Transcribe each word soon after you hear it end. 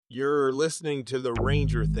You're listening to the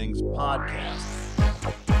Ranger Things podcast.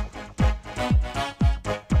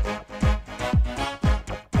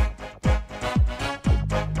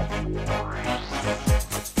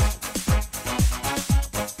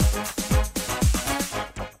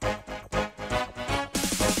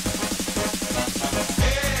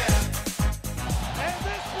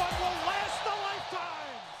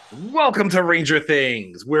 Welcome to Ranger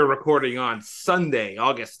Things. We're recording on Sunday,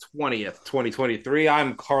 August 20th, 2023.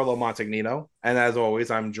 I'm Carlo Montagnino, and as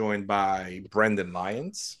always, I'm joined by Brendan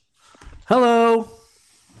Lyons. Hello.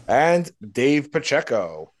 And Dave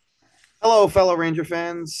Pacheco. Hello, fellow Ranger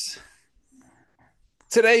fans.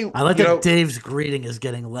 Today, I like that Dave's greeting is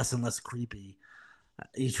getting less and less creepy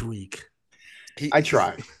each week. I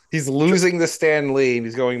try. He's losing the Stan Lee, and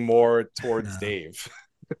he's going more towards Dave.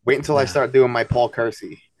 Wait until I start doing my Paul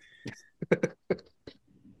Kersey.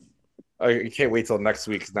 You can't wait till next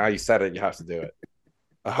week because now you said it, you have to do it.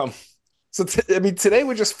 Today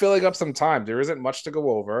we're just filling up some time. There isn't much to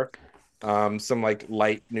go over. Some like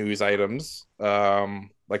light news items,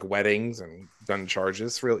 like weddings and gun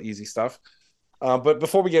charges, real easy stuff. But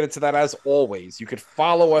before we get into that, as always, you could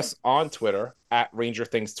follow us on Twitter at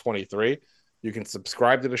RangerThings23. You can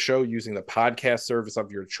subscribe to the show using the podcast service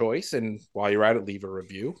of your choice, and while you're at it, leave a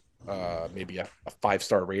review, maybe a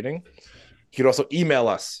 5-star rating. You can also email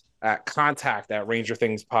us at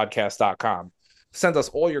contact@rangerthingspodcast.com. Send us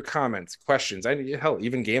all your comments, questions, and hell,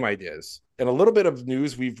 even game ideas. And a little bit of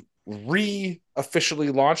news, we've officially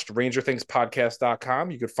launched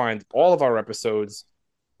rangerthingspodcast.com. You could find all of our episodes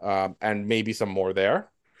and maybe some more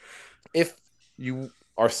there. If you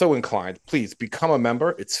are so inclined, please become a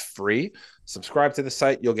member. It's free. Subscribe to the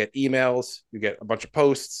site. You'll get emails. You get a bunch of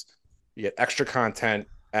posts. You get extra content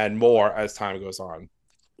and more as time goes on.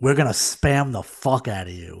 We're going to spam the fuck out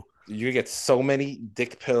of you. You get so many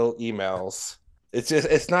dick pill emails.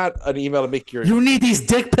 It's not an email to make your... You need these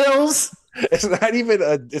dick pills? It's not even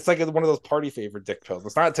it's like one of those party favorite dick pills.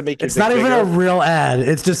 It's not to make your It's not even bigger. A real ad.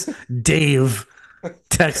 It's just Dave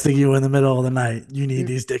texting you in the middle of the night. You need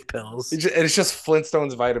these dick pills. It's just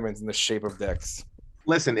Flintstones vitamins in the shape of dicks.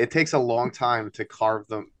 Listen, it takes a long time to carve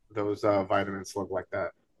those vitamins to look like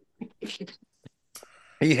that.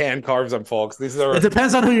 He hand carves them, folks. It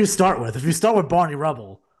depends on who you start with. If you start with Barney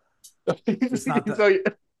Rubble, it's not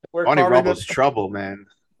that. Barney Rubble's trouble, man.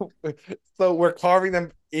 So we're carving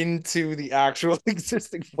them into the actual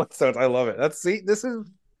existing Flintstones. I love it. This is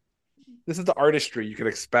the artistry you can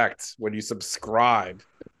expect when you subscribe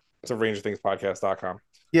to RangerThingsPodcast.com.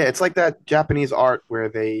 Yeah, it's like that Japanese art where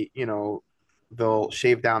they, they'll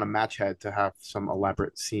shave down a match head to have some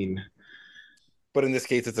elaborate scene. But in this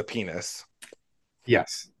case, it's a penis.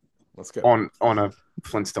 Yes. That's good. On a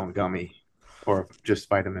Flintstone gummy or just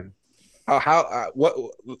vitamin. Let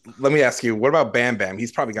me ask you, what about Bam Bam?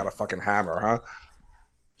 He's probably got a fucking hammer, huh?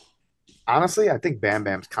 Honestly, I think Bam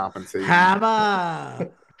Bam's compensating.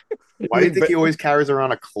 Hammer! Why do you think he always carries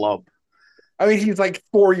around a club? I mean, he's like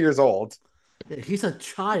 4 years old. He's a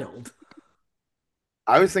child.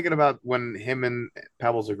 I was thinking about when him and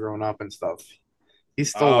Pebbles are growing up and stuff.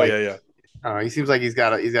 He's still yeah. He seems like he's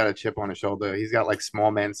got a chip on his shoulder. He's got like small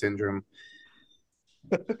man syndrome.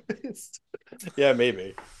 Yeah,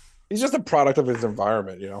 maybe. He's just a product of his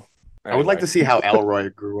environment, Anyway. I would like to see how Elroy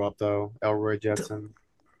grew up, though. Elroy Jetson.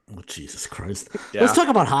 Oh, Jesus Christ. Yeah. Let's talk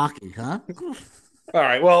about hockey, huh? All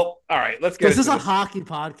right. Let's get This is a hockey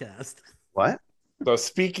podcast. What? So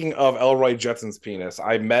speaking of Elroy Jetson's penis,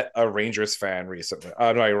 I met a Rangers fan recently.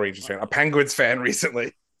 Not a Rangers fan, a Penguins fan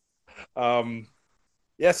recently. So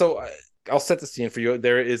I'll set the scene for you.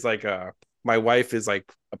 There is my wife is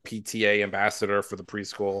like a PTA ambassador for the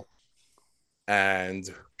preschool, and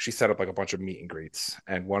she set up like a bunch of meet and greets.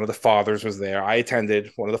 And one of the fathers was there. I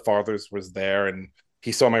attended. One of the fathers was there, and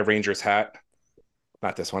he saw my Rangers hat,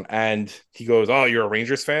 not this one, and he goes, "Oh, you're a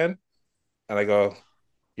Rangers fan?" And I go,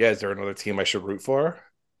 "Yeah, is there another team I should root for?"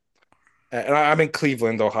 And I'm in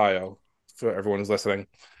Cleveland, Ohio, for everyone who's listening.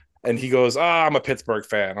 And he goes, I'm a Pittsburgh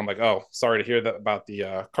fan. I'm like, oh, sorry to hear that about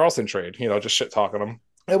the Carlson trade, just shit talking him.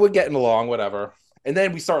 And we're getting along, whatever. And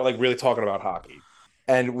then we start like really talking about hockey.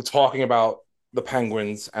 And we're talking about the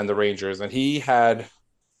Penguins and the Rangers. And he had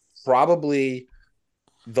probably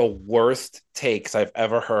the worst takes I've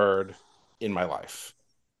ever heard in my life.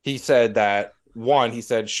 He said that,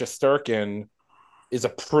 Shesterkin is a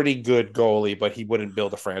pretty good goalie, but he wouldn't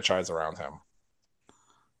build a franchise around him.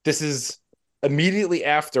 This is immediately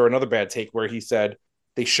after another bad take where he said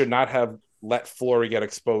they should not have let Fleury get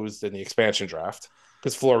exposed in the expansion draft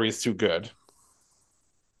because Fleury is too good.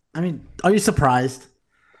 I mean, are you surprised?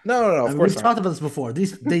 No. Of course we've talked about this before.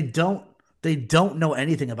 They don't know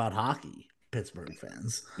anything about hockey. Pittsburgh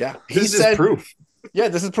fans. Yeah, This is proof. Yeah,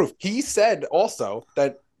 this is proof. He said also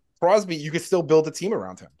that Crosby, you could still build a team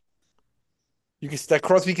around him. That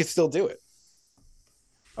Crosby could still do it.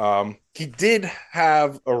 He did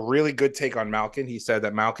have a really good take on Malkin. He said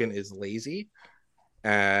that Malkin is lazy,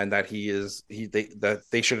 and that that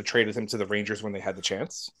they should have traded him to the Rangers when they had the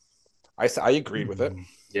chance. I agreed with it.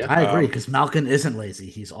 Yeah, I agree because Malkin isn't lazy.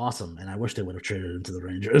 He's awesome, and I wish they would have traded him to the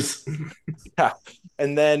Rangers. Yeah,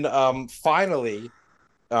 and then finally,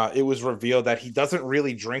 it was revealed that he doesn't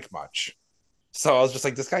really drink much. So I was just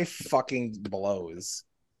like, this guy fucking blows.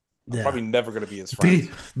 I'm probably never going to be his friend.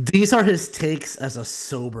 These are his takes as a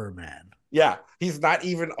sober man. Yeah, he's not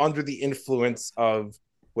even under the influence of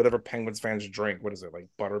whatever Penguins fans drink. What is it, like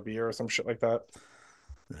butterbeer or some shit like that?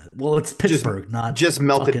 Well, it's Pittsburgh, not just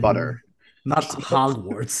melted fucking, butter, not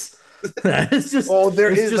Hogwarts. It's just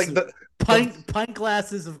there is just like the pint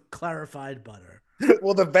glasses of clarified butter.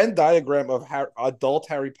 Well, the Venn diagram of adult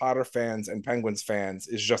Harry Potter fans and Penguins fans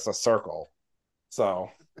is just a circle. So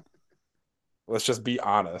let's just be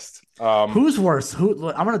honest. Who's worse?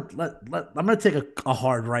 I'm gonna take a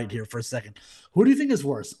hard right here for a second. Who do you think is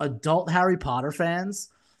worse, adult Harry Potter fans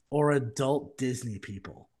or adult Disney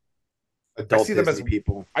people? Adult Disney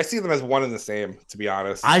people. I see them as one and the same, to be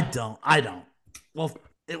honest. I don't. Well,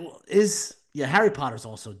 it is. Yeah, Harry Potter's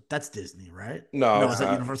also that's Disney, right? No, is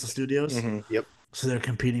that Universal Studios? Mm-hmm. Yep. So they're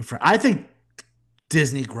competing for. I think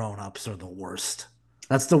Disney grown-ups are the worst.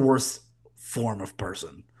 That's the worst form of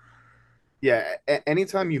person. Yeah.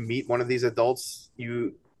 Anytime you meet one of these adults,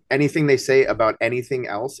 anything they say about anything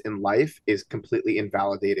else in life is completely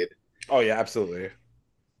invalidated. Oh yeah, absolutely.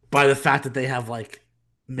 By the fact that they have like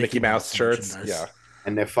Mickey Mouse shirts, yeah,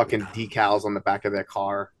 and their fucking decals on the back of their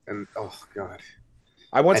car, and oh god.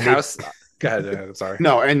 I once house. Go ahead. I'm sorry.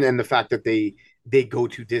 No, and the fact that they go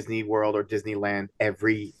to Disney World or Disneyland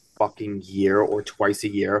every fucking year or twice a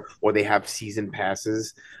year, or they have season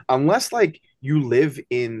passes. Unless like you live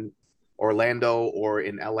in Orlando or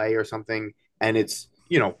in LA or something, and it's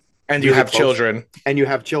and you have children, and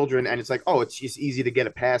it's like, oh, it's just easy to get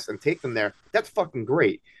a pass and take them there. That's fucking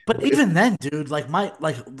great. But even then, dude, like my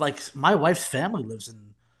wife's family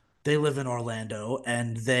they live in Orlando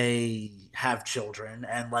and they have children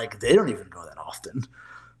and like they don't even go that often.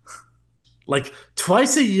 Like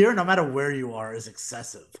twice a year, no matter where you are, is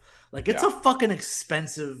excessive. Like it's a fucking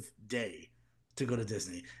expensive day to go to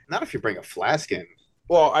Disney. Not if you bring a flask in.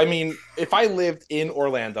 Well, I mean, if I lived in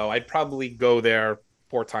Orlando, I'd probably go there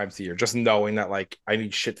 4 times a year, just knowing that like I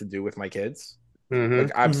need shit to do with my kids. Mm-hmm.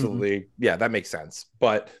 Like, absolutely, yeah, that makes sense.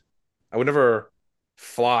 But I would never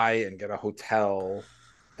fly and get a hotel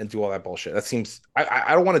and do all that bullshit. That seems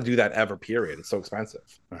I don't want to do that ever. Period. It's so expensive.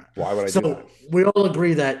 Why would I do that? So we all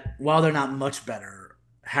agree that while they're not much better,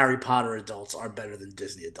 Harry Potter adults are better than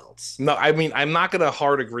Disney adults. No, I mean I'm not gonna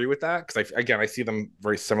hard agree with that because I see them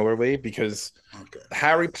very similarly because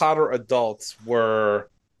Harry Potter adults were,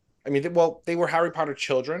 I mean, they were Harry Potter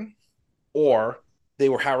children, or they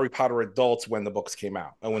were Harry Potter adults when the books came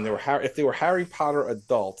out, and if they were Harry Potter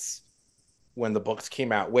adults when the books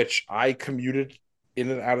came out, which I commuted in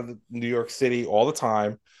and out of New York City all the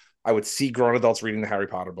time, I would see grown adults reading the Harry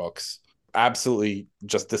Potter books. Absolutely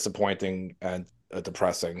just disappointing and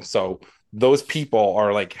depressing. So those people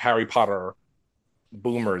are like Harry Potter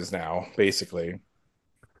boomers now, basically.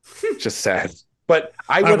 Just sad. But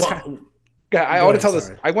I want to tell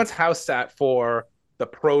this. I once house sat for the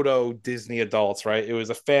proto Disney adults, right? It was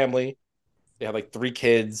a family. They had like 3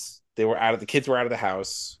 kids. The kids were out of the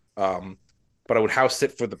house. But I would house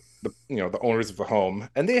sit for the owners of the home,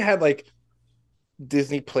 and they had like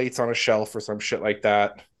Disney plates on a shelf or some shit like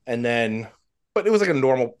that. And then, but it was like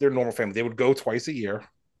their normal family. They would go twice a year.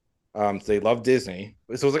 They love Disney,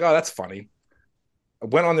 so I was like, oh, that's funny. I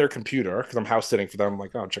went on their computer because I'm house sitting for them. I'm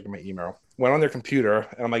like, oh, I'm checking my email. Went on their computer,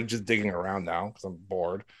 and I'm like just digging around now because I'm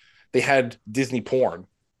bored. They had Disney porn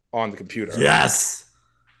on the computer. Yes.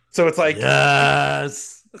 So it's like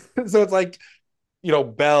yes. So it's like,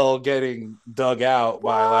 Belle getting dug out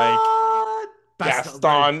by like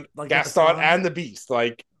Gaston and the Beast.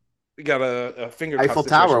 Like, we got a finger. Eiffel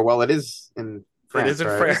Tower. Well, it is in France. It is in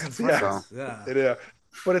France. Yeah. So. Yeah. It is.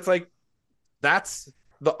 But it's like that's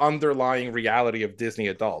the underlying reality of Disney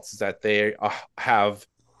adults is that they have,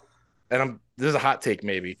 and this is a hot take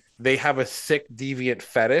maybe, they have a sick deviant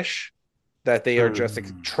fetish that they are just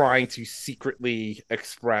trying to secretly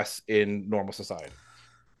express in normal society.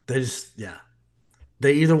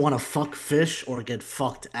 They either want to fuck fish or get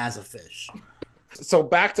fucked as a fish. So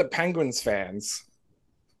back to Penguins fans,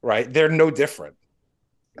 right? They're no different.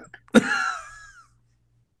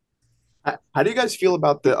 How do you guys feel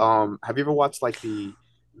about the have you ever watched like the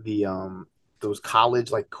those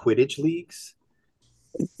college like Quidditch leagues.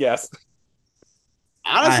 Yes.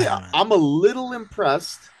 Honestly, haven't. I'm a little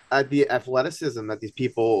impressed at the athleticism that these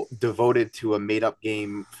people devoted to a made-up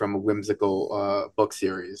game from a whimsical book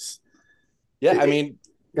series. Yeah, I It- mean,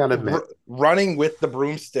 Gotta admit, running with the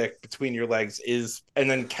broomstick between your legs is, and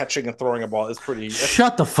then catching and throwing a ball is pretty.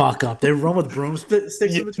 Shut the fuck up. They run with broomsticks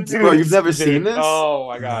in between. Dude, Bro, you've never seen this? Oh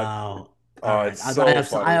my god! No. Oh, All right. it's I so have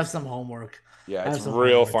funny. I have some homework. Yeah, I it's have some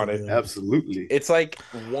real homework to funny. do. absolutely. It's like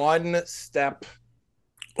one step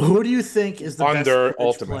Who do you think is the best under Quidditch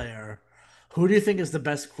ultimate. player? Who do you think is the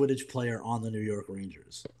best Quidditch player on the New York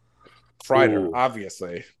Rangers? Frieder, Ooh.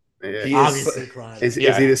 obviously. Yeah. He Obviously, is. Kreider. Is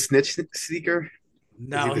Yeah. he the snitch seeker?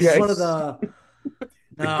 No, the- he's Yeah, one of the.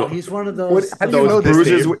 No, he's one of What- those. how do you Those know this,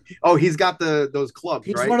 bruises. Dave? Oh, he's got those clubs,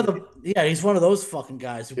 He's right? one of the. Yeah, he's one of those fucking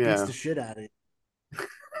guys who beats Yeah. the shit out of you.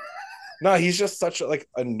 No, he's just such like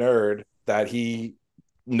a nerd that he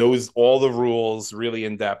knows all the rules really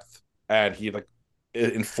in depth, and he like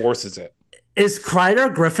enforces it. Is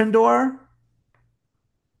Kreider Gryffindor?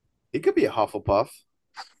 He could be a Hufflepuff.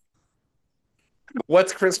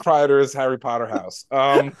 What's Chris Kreider's Harry Potter house?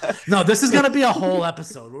 No, this is gonna be a whole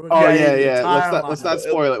episode. We're Oh gonna yeah, do the yeah. entire Let's lineup. not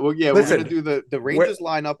spoil it. Well, yeah, Listen, we're gonna do the Rangers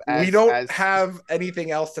lineup as we don't as have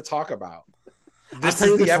anything else to talk about. I'll This tell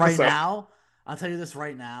is you the this right episode. now. I'll tell you this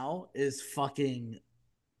right now. Is fucking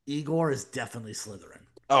Igor is definitely Slytherin.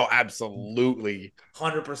 Oh, absolutely,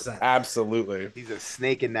 100%. absolutely. he's a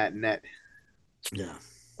snake in that net. Yeah.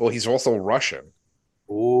 Well, he's also Russian.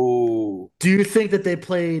 Ooh. Do you think that they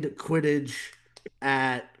played Quidditch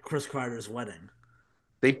at Chris Kreider's wedding?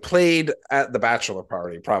 They played at the bachelor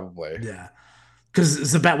party, probably. Yeah. Because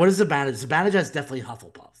what is Zabanaj? Zabanaj is definitely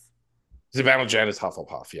Hufflepuff. Zibanejad is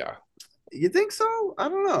Hufflepuff. Yeah, You think so? I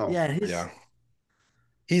don't know. Yeah, yeah.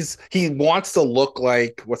 He wants to look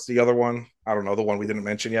like, what's the other one? I don't know, the one we didn't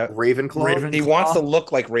mention yet. Ravenclaw. He wants to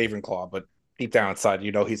look like Ravenclaw, but deep down inside,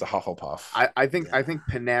 you know, he's a Hufflepuff. I think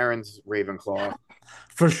Panarin's Ravenclaw.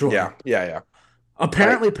 for sure. Yeah.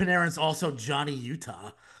 Apparently, Panarin's also Johnny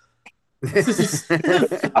Utah. Okay,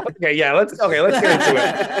 let's get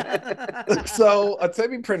into it. So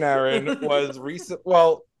Artemi Panarin was recent.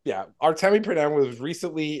 Well, yeah, Artemi Panarin was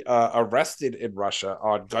recently arrested in Russia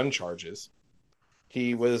on gun charges.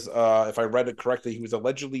 He was, if I read it correctly, he was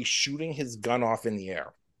allegedly shooting his gun off in the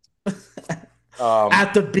air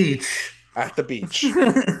At the beach. at the beach.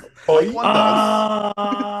 Like one does.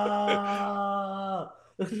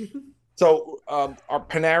 So our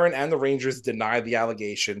Panarin and the Rangers denied the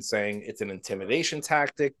allegation, saying it's an intimidation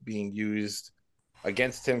tactic being used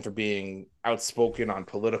against him for being outspoken on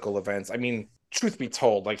political events. I mean, truth be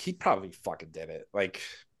told, like he probably fucking did it. Like,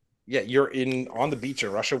 yeah, you're on the beach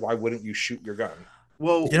in Russia. Why wouldn't you shoot your gun?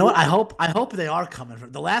 Well, You know what? I hope they are coming for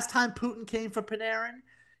the last time Putin came for Panarin,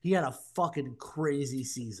 he had a fucking crazy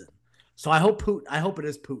season. So I hope it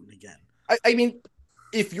is Putin again. I mean,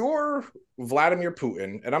 if you're Vladimir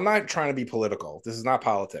Putin, and I'm not trying to be political, this is not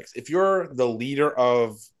politics. If you're the leader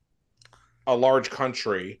of a large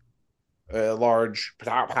country, a large,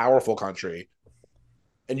 powerful country,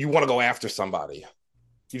 and you want to go after somebody,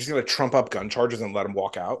 you're just going to trump up gun charges and let them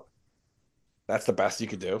walk out? That's the best you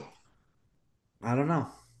could do? I don't know.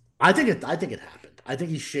 I think it happened. I think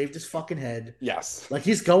he shaved his fucking head. Yes. Like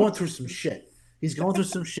he's going through some shit. He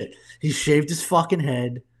shaved his fucking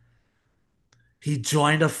head. He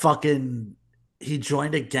joined a gang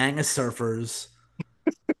of surfers.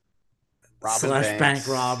 Robbing / bank banks.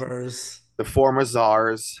 robbers. The former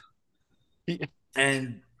czars.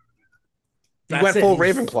 And He went full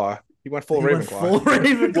He's- Ravenclaw. He went full he went Ravenclaw. full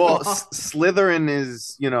Ravenclaw. Well, Slytherin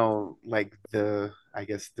is, like I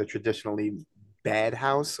guess the traditionally bad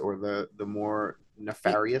house or the more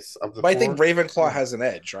nefarious of the But I think four. Ravenclaw has an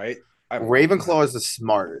edge, right? I don't know. Ravenclaw is the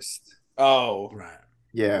smartest. Oh, Right.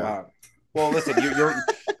 Yeah. wow. Well, listen, you're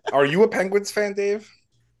are you a Penguins fan, Dave?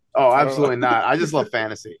 Oh, absolutely not. I just love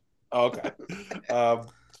fantasy. Oh, okay.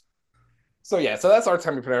 So that's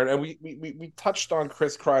Artemi Panarin, and we touched on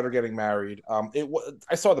Chris Kreider getting married.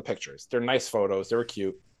 I saw the pictures. They're nice photos. They were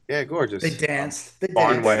cute. Yeah, gorgeous. They danced.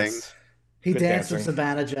 Barn wedding. He Good danced dancing. with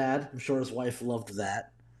Zibanejad. I'm sure his wife loved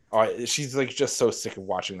that. She's like just so sick of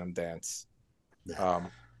watching them dance. Yeah.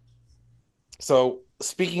 So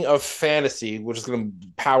speaking of fantasy, we're just going to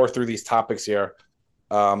power through these topics here.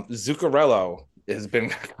 Zuccarello has been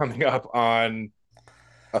coming up on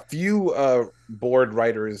a few board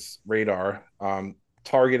writers' radar,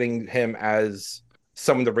 targeting him as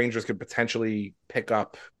someone the Rangers could potentially pick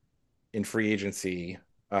up in free agency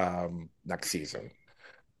next season.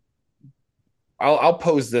 I'll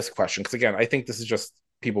pose this question because, again, I think this is just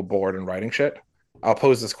people bored and writing shit. I'll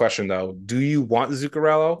pose this question though: do you want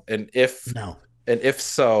Zuccarello? No. And if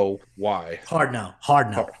so, why? Hard no.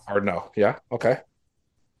 Hard no. Hard no. Yeah. Okay.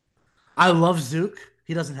 I love Zook.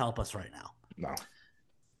 He doesn't help us right now. No.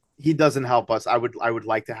 He doesn't help us. I would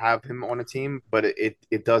like to have him on a team, but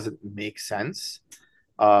it doesn't make sense.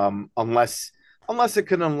 Unless it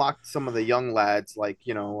could unlock some of the young lads like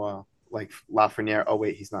Lafreniere. Oh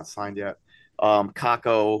wait, he's not signed yet.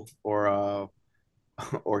 Kako or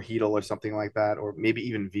Heedle or something like that, or maybe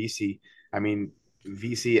even VC. I mean,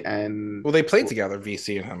 VC and Well, they played together,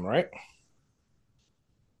 VC and him, right?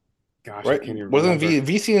 gosh, I Right? can't even Wasn't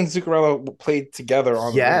remember. VC and Zuccarello played together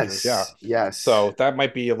on the Rangers? Yeah. Yes, yes. So that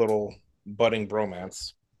might be a little budding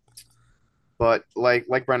bromance. But like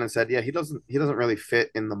Brendan said, yeah, he doesn't really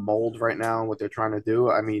fit in the mold right now what they're trying to do.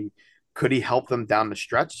 I mean, could he help them down the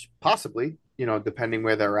stretch? Possibly, depending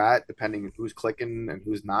where they're at, depending who's clicking and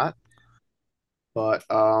who's not. But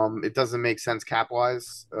it doesn't make sense cap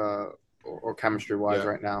wise or chemistry wise Yeah.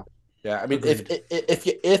 right now. Yeah. I mean, Agreed.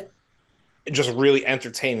 if just really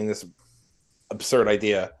entertaining this absurd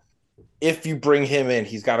idea, if you bring him in,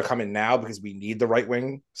 he's got to come in now because we need the right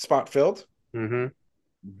wing spot filled. Mm-hmm.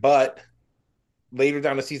 But later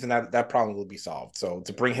down the season, that problem will be solved. So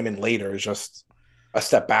to bring him in later is just a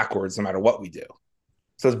step backwards, no matter what we do.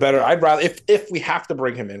 So it's better. I'd rather if we have to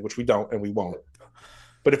bring him in, which we don't and we won't,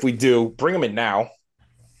 but if we do, bring him in now,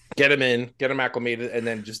 get him in, get him acclimated, and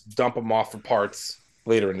then just dump him off for parts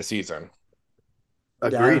later in the season. Yeah,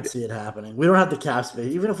 I Agreed. don't see it happening. We don't have the cap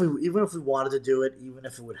space. Even if we wanted to do it, even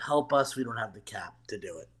if it would help us, we don't have the cap to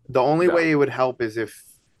do it. The only No. way it would help is if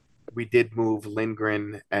we did move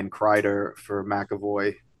Lindgren and Kreider for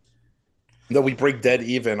McAvoy. No, we break dead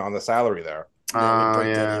even on the salary there. Yeah, we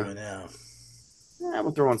break Yeah. that even. Yeah. Yeah,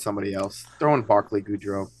 we'll throw in somebody else. Throw in Barkley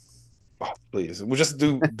Goudreau. Oh, please. We'll just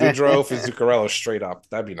do Goudreau for Zuccarello straight up.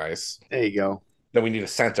 That'd be nice. There you go. Then we need a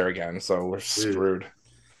center again, so we're screwed.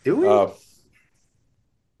 Do we? Uh,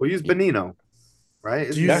 We'll use Benino,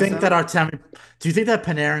 right? Do you think that Do you think that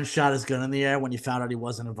Panarin shot his gun in the air when he found out he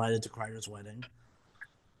wasn't invited to Kreider's wedding?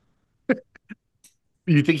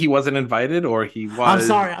 you think he wasn't invited, or he was? I'm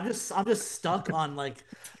sorry. I'm just stuck on like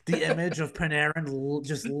the image of Panarin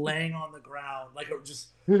just laying on the ground,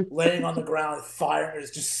 firing,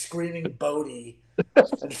 just screaming Bodie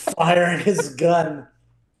and firing his gun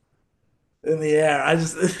in the air.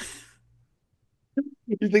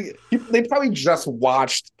 You think they probably just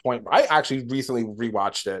watched Point? I actually recently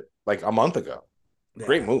rewatched it like a month ago. Yeah.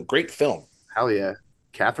 Great movie, great film. Hell yeah.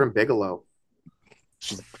 Catherine Bigelow.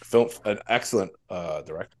 She's an excellent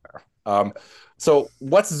director. So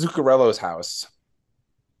what's Zuccarello's house?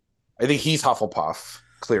 I think he's Hufflepuff,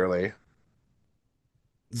 clearly.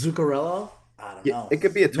 Zuccarello? I don't know. It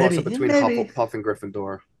could be a toss up between maybe. Hufflepuff and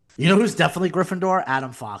Gryffindor. You know who's definitely Gryffindor?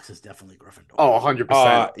 Adam Fox is definitely Gryffindor. Oh,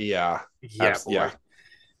 100%. Yeah. Yeah, boy.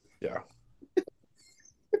 Yeah.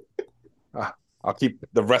 I'll keep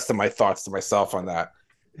the rest of my thoughts to myself on that.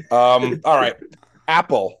 All right.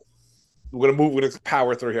 Apple. We're gonna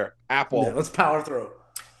power through here. Apple. Yeah, let's power through.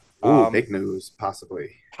 Ooh, big news,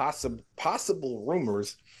 possibly. Possible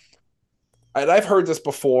rumors. And I've heard this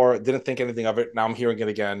before, didn't think anything of it. Now I'm hearing it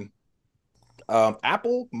again.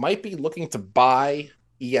 Apple might be looking to buy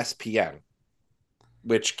ESPN,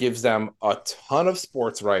 which gives them a ton of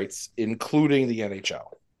sports rights, including the NHL.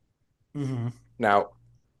 Mm-hmm. Now,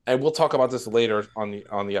 and we'll talk about this later on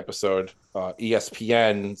the episode.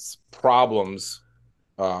 ESPN's problems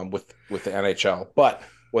with the NHL, the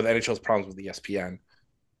NHL's problems with ESPN.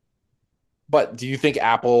 But do you think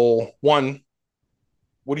Apple one?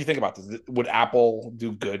 What do you think about this? Would Apple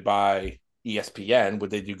do good by ESPN?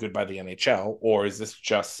 Would they do good by the NHL? Or is this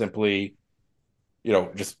just simply,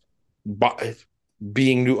 just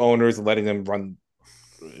being new owners and letting them run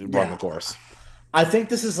the course? I think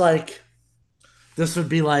this would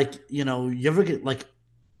be like, you ever get like,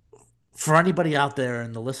 for anybody out there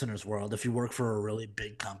in the listeners world, if you work for a really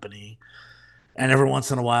big company and every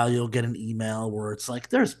once in a while you'll get an email where it's like,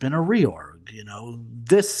 there's been a reorg,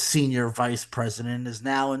 this senior vice president is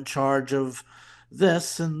now in charge of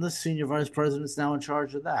this and this senior vice president is now in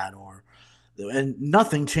charge of that, and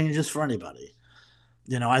nothing changes for anybody.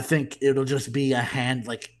 I think it'll just be a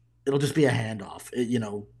handoff.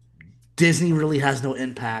 Disney really has no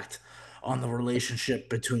impact on the relationship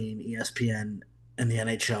between ESPN and the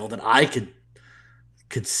NHL that I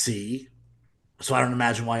could see. So I don't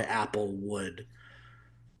imagine why Apple would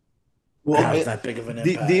Well, have that big of an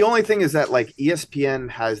impact. the only thing is that like ESPN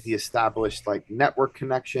has the established like network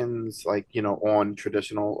connections, like on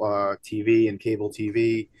traditional TV and cable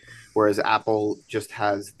TV, whereas Apple just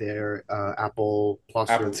has their Apple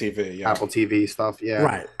Plus Apple or TV, yeah. Apple TV stuff. Yeah,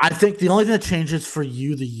 Right. I think the only thing that changes for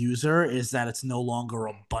you, the user, is that it's no longer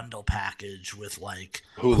a bundle package with like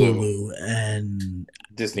Hulu and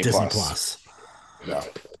Disney Disney Plus. Plus. Yeah.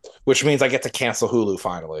 Which means I get to cancel Hulu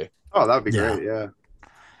finally. oh, that would be Yeah. great. Yeah,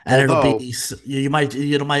 And although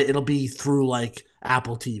it'll be through like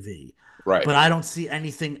Apple TV. Right. But I don't see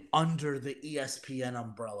anything under the ESPN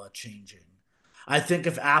umbrella changing. I think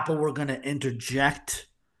if Apple were going to interject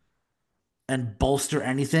and bolster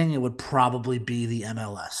anything, it would probably be the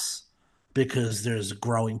MLS because there's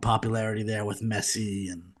growing popularity there with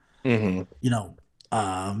Messi and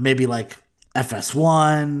maybe like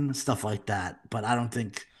FS1 stuff like that. But I don't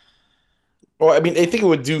think. Well, I mean, I think it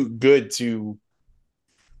would do good to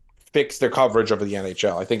fix their coverage of the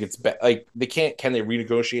NHL. I think it's like they can't. Can they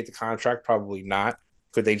renegotiate the contract? Probably not.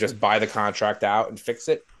 Could they just buy the contract out and fix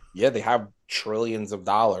it? Yeah, they have trillions of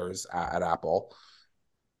dollars at Apple.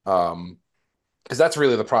 Because that's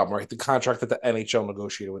really the problem, right? The contract that the NHL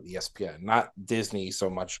negotiated with ESPN, not Disney so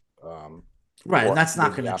much. Right, and that's not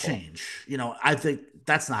Disney, going to Apple. change. I think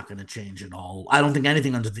that's not going to change at all. I don't think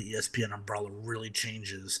anything under the ESPN umbrella really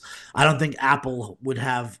changes. I don't think Apple would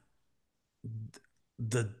have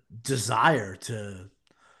the desire to.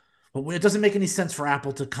 But it doesn't make any sense for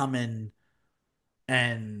Apple to come in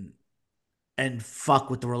and fuck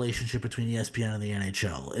with the relationship between ESPN and the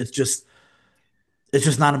NHL. It's just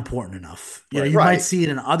not important enough. Right. You might Right. see it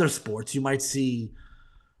in other sports. You might see,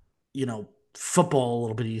 football a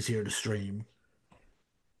little bit easier to stream.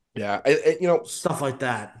 Yeah, Stuff like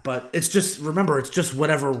that. But it's just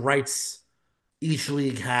whatever rights each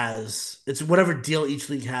league has. It's whatever deal each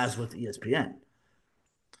league has with ESPN.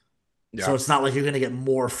 yeah. So it's not like you're going to get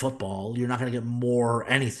more football. You're not going to get more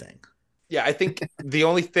anything. Yeah, I think the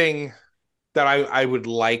only thing that I would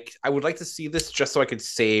like to see this just so I could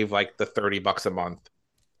save like the $30 a month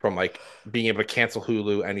from like being able to cancel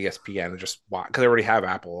Hulu and ESPN and just watch because I already have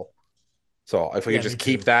Apple. So if we could just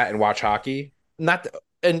keep that and watch hockey,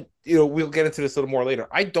 and we'll get into this a little more later.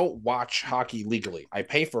 I don't watch hockey legally. I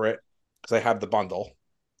pay for it because I have the bundle,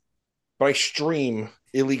 but I stream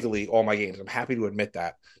illegally all my games. I'm happy to admit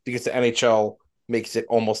that because the NHL makes it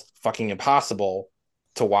almost fucking impossible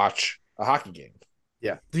to watch a hockey game.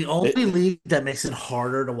 yeah. The only league that makes it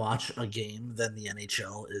harder to watch a game than the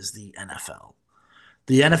NHL is the NFL.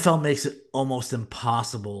 The NFL makes it almost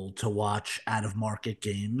impossible to watch out of market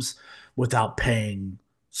games without paying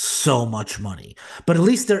so much money. But at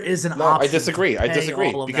least there is an No, option. I disagree. To I pay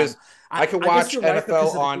disagree all of because them. I could guess watch you're right,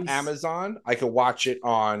 because NFL at on least- Amazon. I could watch it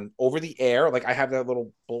on over the air. Like I have that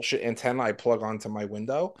little bullshit antenna I plug onto my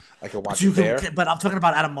window. I could watch it there. But I'm talking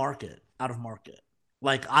about out of market. Out of market.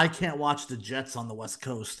 Like I can't watch the Jets on the West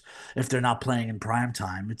Coast if they're not playing in prime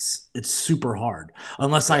time. It's super hard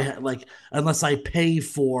unless I pay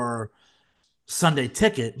for Sunday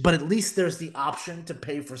ticket. But at least there's the option to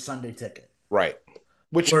pay for Sunday ticket. Right.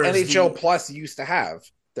 Which Whereas NHL Plus used to have.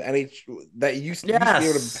 The that used to be able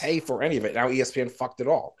to pay for any of it. Now ESPN fucked it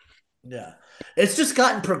all. Yeah. It's just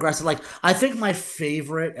gotten progressive. Like I think my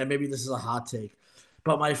favorite, and maybe this is a hot take,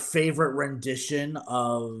 but my favorite rendition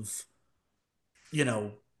of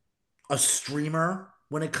a streamer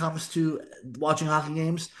when it comes to watching hockey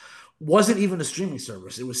games wasn't even a streaming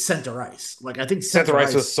service. It was Center Ice. Like I think Center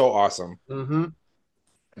Ice was so awesome. Mm-hmm.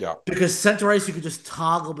 Yeah. Because Center Ice you could just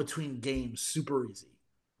toggle between games super easy.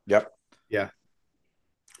 Yep. Yeah.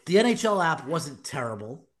 The NHL app wasn't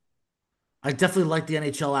terrible. I definitely like the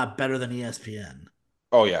NHL app better than ESPN.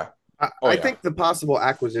 Oh yeah. I think the possible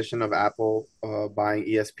acquisition of Apple buying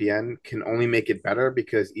ESPN can only make it better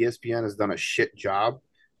because ESPN has done a shit job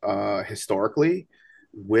historically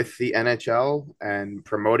with the NHL and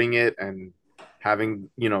promoting it and having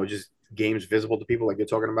just games visible to people like you're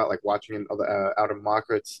talking about, like watching in other out of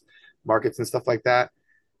markets and stuff like that.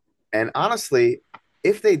 And honestly,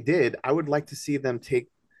 if they did, I would like to see them take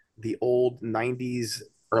the old '90s,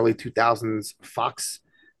 early 2000s Fox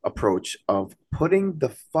approach of putting the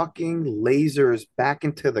fucking lasers back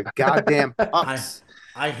into the goddamn pucks.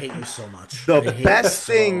 I hate you so much. The best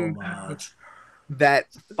thing that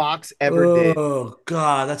Fox ever did. Oh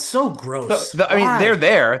God, that's so gross. I mean, they're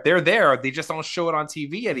there. They're there. They just don't show it on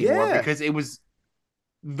TV anymore because it was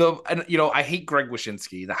I hate Greg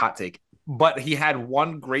Wyshynski, the hot take, but he had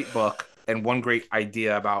one great book and one great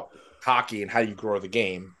idea about hockey and how you grow the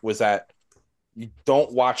game was that you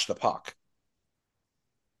don't watch the puck.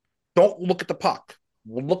 Don't look at the puck.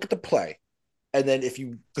 Look at the play. And then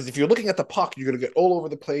because if you're looking at the puck, you're gonna get all over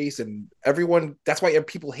the place, and everyone. That's why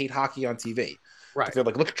people hate hockey on TV. Right. They're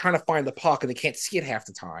like trying to find the puck, and they can't see it half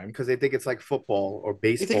the time. Because they think it's like football or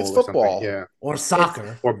They think it's baseball or something. football. Yeah. Or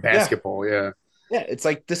soccer. Or basketball. Yeah. Yeah. It's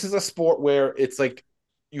like this is a sport where it's like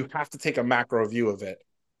you have to take a macro view of it.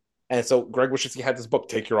 And so Greg Wyshynski had this book,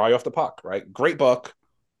 Take Your Eye Off the Puck, right? Great book,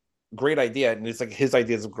 great idea. And it's like his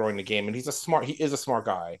ideas of growing the game. And he is a smart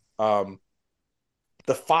guy.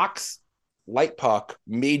 The Fox light puck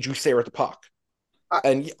made you stare at the puck.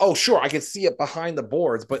 And sure, I can see it behind the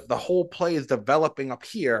boards, but the whole play is developing up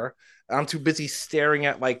here. And I'm too busy staring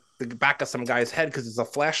at like the back of some guy's head because there's a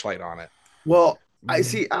flashlight on it. Well, I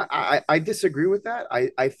see. I disagree with that.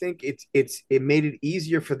 I think it made it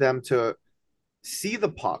easier for them to see the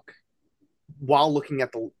puck while looking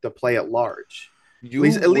at the play at large.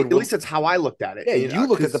 At least that's how I looked at it. Yeah, you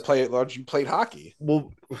looked at the play at large. You played hockey.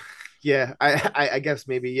 Well, yeah, I guess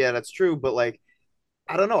maybe that's true. But like,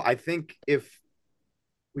 I don't know. I think if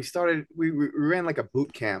we ran like a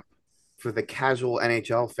boot camp for the casual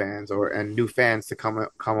NHL fans and new fans to come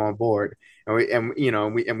on board, and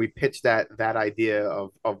we pitched that idea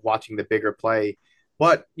of watching the bigger play,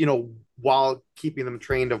 but while keeping them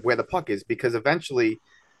trained of where the puck is, because eventually,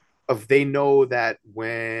 if they know that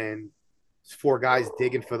when four guys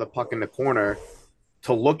digging for the puck in the corner,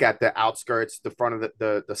 to look at the outskirts, the front of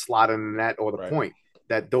the slot in the net or the point,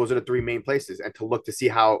 that those are the three main places, and to look to see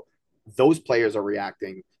how those players are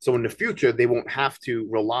reacting. So in the future, they won't have to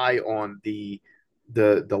rely on the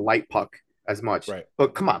light puck as much. Right.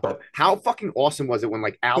 But come on, bro. How fucking awesome was it when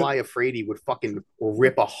like Ali Afraidy would fucking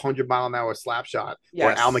rip 100-mile-an-hour slap shot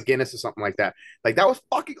or Al McGinnis or something like that? Like that was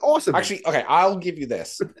fucking awesome. Actually, okay, I'll give you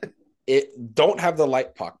this. It don't have the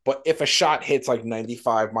light puck, but if a shot hits like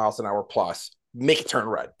 95 miles an hour plus, make it turn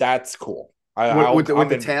red. That's cool. With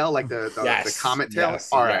the tail, like the comet tail. Yes,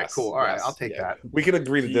 all right, cool. All right, I'll take that. We can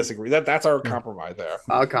agree to disagree. That's our compromise there.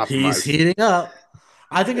 I'll compromise. He's heating up.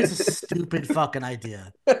 I think it's a stupid fucking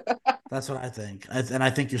idea. That's what I think, and I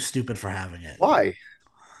think you're stupid for having it. Why?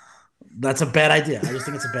 That's a bad idea. I just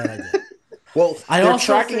think it's a bad idea. Well, they're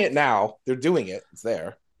tracking it now. They're doing it. It's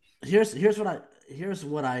there. Here's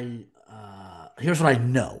what I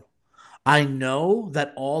know. I know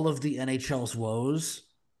that all of the NHL's woes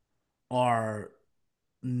are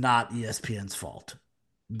not ESPN's fault.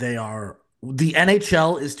 The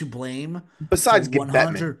NHL is to blame. Besides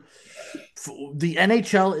Bettman. The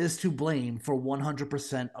NHL is to blame for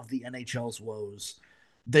 100% of the NHL's woes.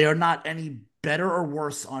 They are not any better or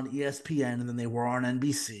worse on ESPN than they were on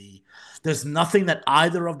NBC. There's nothing that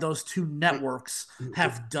either of those two networks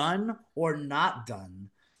have done or not done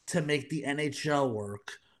to make the NHL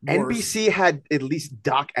work worse. NBC had at least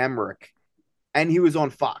Doc Emmerich, and he was on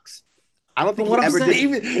Fox. I don't think he ever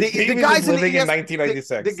did. The guy's living in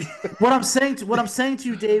 1996. What I'm saying to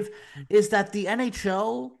you, Dave, is that the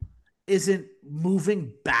NHL isn't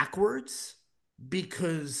moving backwards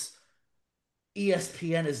because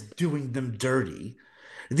ESPN is doing them dirty.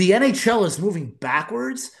 The NHL is moving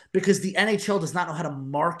backwards because the NHL does not know how to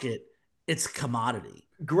market its commodity.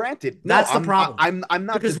 Granted, that's the problem. I'm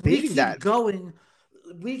not debating that.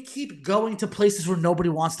 We keep going to places where nobody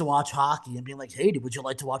wants to watch hockey and being like, "Hey, would you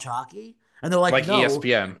like to watch hockey?" And they're like, "No."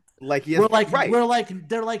 ESPN. Like ESPN.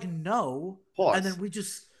 They're like, "No." Pause. And then we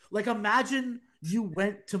just like imagine you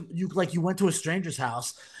went to a stranger's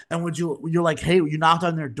house and you're like, "Hey," you knocked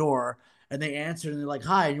on their door and they answered and they're like,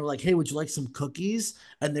 "Hi," and you're like, "Hey, would you like some cookies?"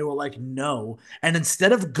 And they were like, "No." And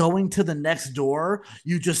instead of going to the next door,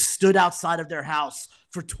 you just stood outside of their house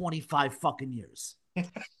for 25 fucking years.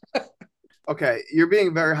 Okay, you're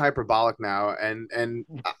being very hyperbolic now, and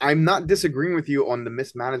I'm not disagreeing with you on the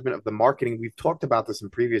mismanagement of the marketing. We've talked about this in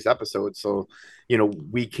previous episodes, so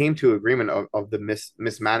we came to agreement of the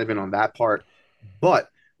mismanagement on that part. But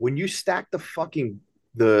when you stack the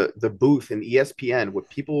booth in ESPN with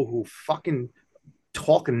people who fucking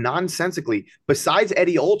talk nonsensically, besides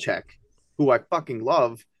Eddie Olczyk, who I fucking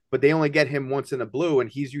love, but they only get him once in a blue, and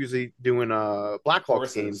he's usually doing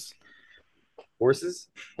Blackhawks games. Horses?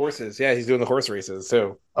 Yeah, he's doing the horse races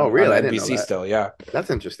too. Oh, really? I didn't know that. Still, yeah. That's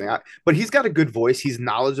interesting. But he's got a good voice. He's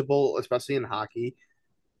knowledgeable, especially in hockey.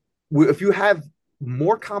 If you have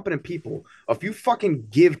more competent people, if you fucking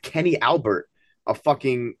give Kenny Albert a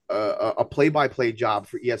fucking a play-by-play job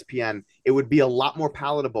for ESPN, it would be a lot more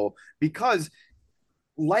palatable because,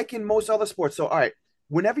 like in most other sports, so all right,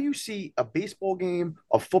 whenever you see a baseball game,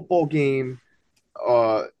 a football game,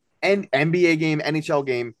 an NBA game, NHL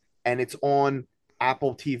game, and it's on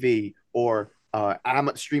Apple TV or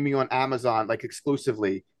streaming on Amazon, like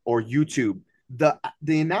exclusively, or YouTube, the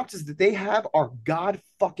announcers that they have are god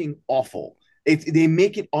fucking awful. They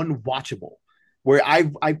make it unwatchable. where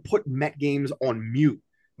I put Met games on mute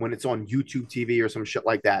when it's on YouTube TV or some shit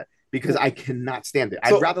like that because I cannot stand it.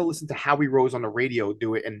 I'd rather listen to Howie Rose on the radio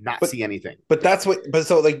do it and not see anything. But that's what. But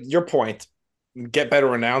so like your point, get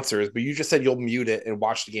better announcers. But you just said you'll mute it and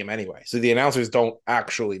watch the game anyway. So the announcers don't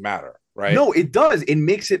actually matter, right? No, it does. It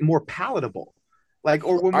makes it more palatable. Like,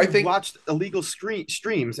 or when we think watched illegal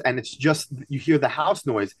streams and it's just you hear the house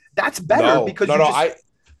noise. That's better because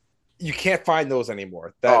you can't find those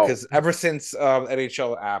anymore. Because ever since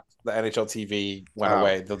NHL app, the NHL TV went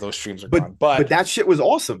away, those streams are gone. But that shit was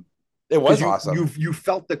awesome. It was awesome. You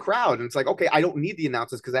felt the crowd, and it's like, okay, I don't need the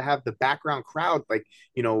announcers because I have the background crowd, like,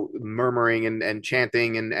 you know, murmuring and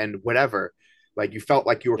chanting and whatever. Like, you felt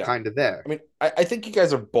like you were kind of there. I mean, I think you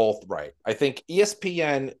guys are both right. I think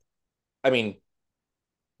ESPN, I mean,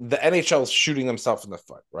 the NHL is shooting themselves in the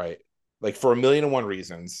foot, right? Like, for 1,000,001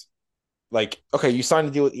 reasons. Like, okay, you signed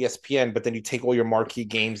a deal with ESPN, but then you take all your marquee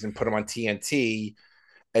games and put them on TNT,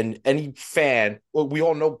 and any fan, well, we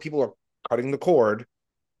all know people are cutting the cord.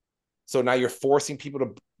 So now you're forcing people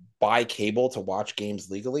to buy cable to watch games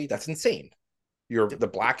legally. That's insane. The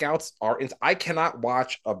blackouts are. I cannot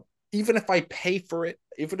watch even if I pay for it,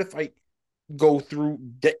 even if I go through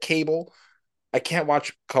get cable, I can't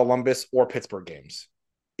watch Columbus or Pittsburgh games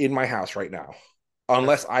in my house right now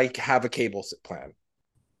unless I have a cable plan.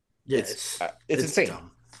 Yeah, it's insane.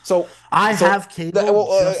 Dumb. So I have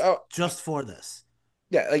cable just for this.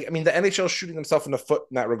 Yeah, like, I mean, the NHL is shooting themselves in the foot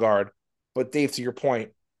in that regard. But Dave, to your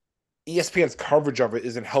point, ESPN's coverage of it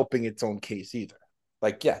isn't helping its own case either.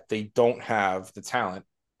 Like, yeah, they don't have the talent.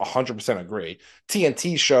 100% agree.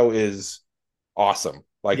 TNT's show is awesome.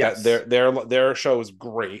 Like, yes. Their show is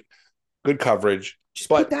great. Good coverage. Just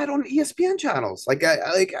put that on ESPN channels. Like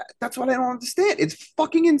that's what I don't understand. It's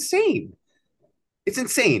fucking insane. It's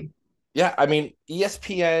insane. Yeah, I mean,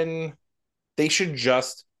 ESPN, they should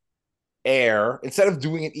just air, instead of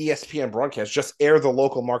doing an ESPN broadcast, just air the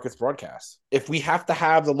local markets broadcast. If we have to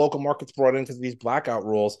have the local markets brought in because of these blackout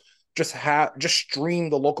rules, just stream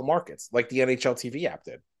the local markets like the NHL TV app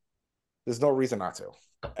did. There's no reason not to.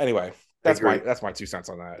 Anyway, that's my 2 cents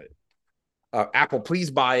on that. Apple,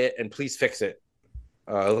 please buy it and please fix it.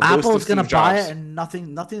 Apple's going to buy it and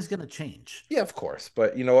nothing's going to change. Yeah, of course.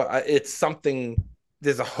 But you know what? It's something,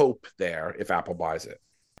 there's a hope there if Apple buys it.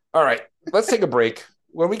 All right, let's take a break.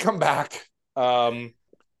 When we come back, we're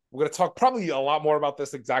going to talk probably a lot more about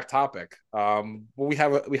this exact topic. But we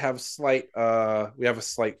have a slight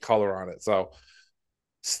color on it. So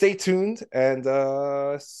stay tuned and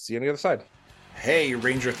see you on the other side. Hey,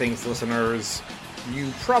 Ranger Things listeners.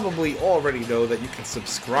 You probably already know that you can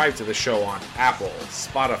subscribe to the show on Apple,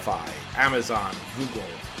 Spotify, Amazon, Google,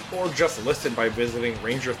 or just listen by visiting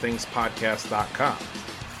rangerthingspodcast.com.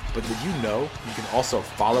 But did you know you can also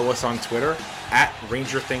follow us on Twitter at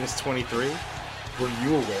RangerThings23? Were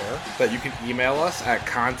you aware that you can email us at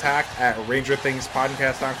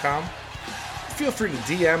contact@rangerthingspodcast.com? Feel free to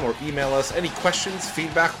DM or email us any questions,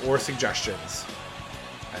 feedback, or suggestions.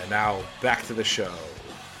 And now, back to the show.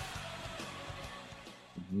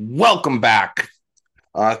 Welcome back.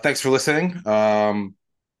 Thanks for listening.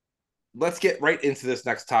 Let's get right into this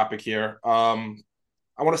next topic here. I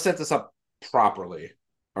want to set this up properly.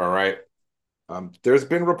 All right. There's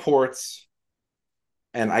been reports,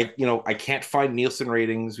 and I can't find Nielsen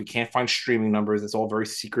ratings. We can't find streaming numbers. It's all very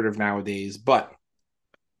secretive nowadays. But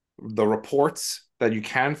the reports that you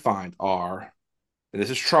can find are, and this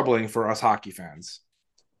is troubling for us hockey fans.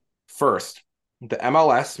 First, the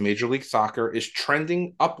MLS, Major League Soccer, is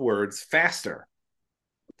trending upwards faster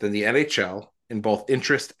than the NHL in both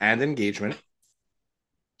interest and engagement.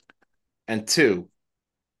 And 2,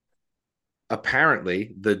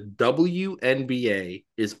 apparently, the WNBA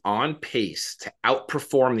is on pace to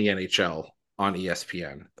outperform the NHL on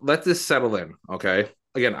ESPN. Let this settle in, okay?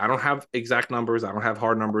 Again, I don't have exact numbers. I don't have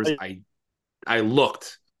hard numbers. I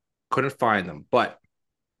looked, couldn't find them. But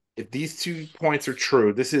if these 2 points are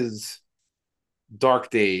true, this is dark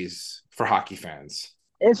days for hockey fans.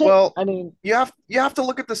 Is it? Well, I mean, you have to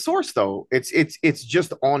look at the source though. It's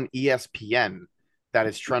just on ESPN that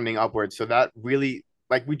it's trending upwards. So that really,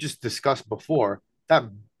 like we just discussed before, that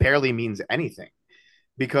barely means anything.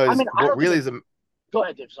 Because what really is go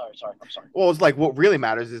ahead, Dave. Sorry. I'm sorry. Well, it's like what really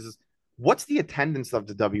matters is what's the attendance of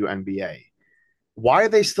the WNBA? Why are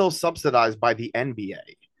they still subsidized by the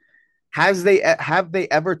NBA? Have they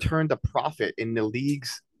ever turned a profit in the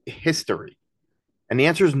league's history? And the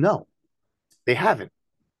answer is no, they haven't.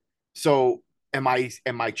 So am I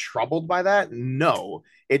troubled by that? No.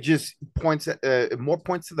 It just points to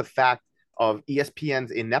the fact of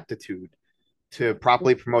ESPN's ineptitude to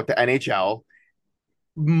properly promote the NHL,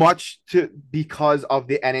 because of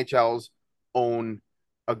the NHL's own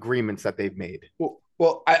agreements that they've made.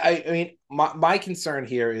 I mean, my concern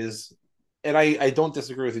here is, and I don't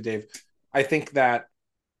disagree with you, Dave. I think that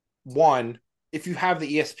one, if you have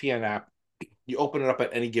the ESPN app, you open it up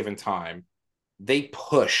at any given time, they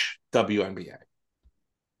push WNBA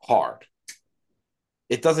hard.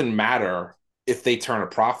 It doesn't matter if they turn a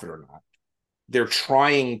profit or not. They're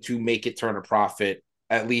trying to make it turn a profit,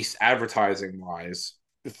 at least advertising wise.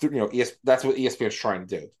 That's what ESPN is trying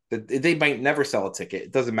to do. They might never sell a ticket.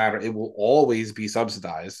 It doesn't matter. It will always be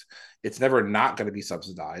subsidized. It's never not going to be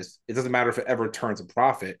subsidized. It doesn't matter if it ever turns a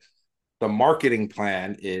profit. The marketing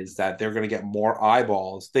plan is that they're going to get more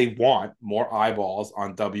eyeballs. They want more eyeballs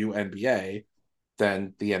on WNBA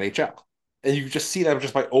than the NHL. And you just see that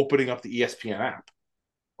just by opening up the ESPN app.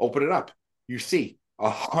 Open it up. You see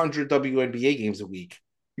 100 WNBA games a week.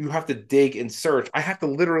 You have to dig and search. I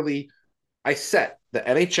set the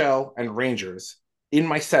NHL and Rangers in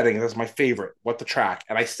my setting as my favorite, what to track.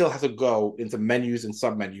 And I still have to go into menus and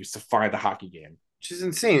submenus to find a hockey game. Which is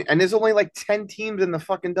insane. And there's only like 10 teams in the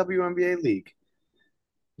fucking WNBA league.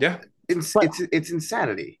 Yeah. It's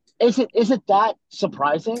insanity. Is it that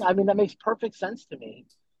surprising? I mean, that makes perfect sense to me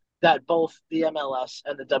that both the MLS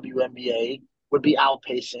and the WNBA would be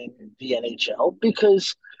outpacing the NHL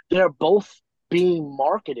because they're both being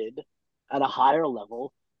marketed at a higher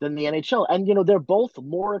level than the NHL. And, they're both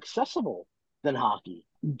more accessible than hockey.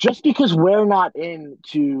 Just because we're not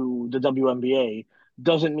into the WNBA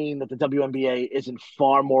doesn't mean that the WNBA isn't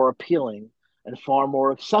far more appealing and far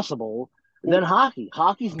more accessible than hockey.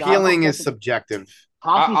 Hockey's not appealing is subjective.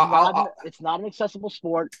 Hockey's it's not an accessible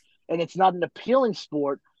sport, and it's not an appealing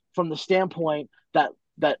sport from the standpoint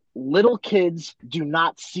that little kids do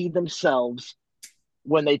not see themselves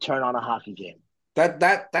when they turn on a hockey game.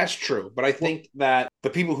 That's true, but I think that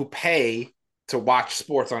the people who pay to watch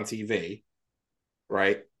sports on TV,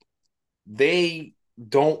 right? They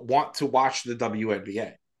don't want to watch the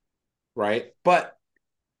WNBA, right? But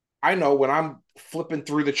I know when I'm flipping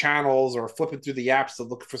through the channels or flipping through the apps to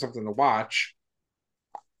look for something to watch,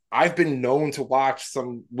 I've been known to watch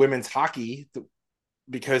some women's hockey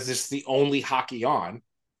because it's the only hockey on.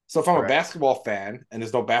 So if I'm a basketball fan and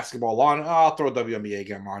there's no basketball on, I'll throw a WNBA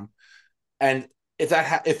game on. And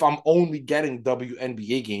if I'm only getting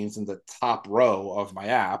WNBA games in the top row of my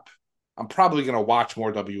app, I'm probably going to watch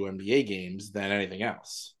more WNBA games than anything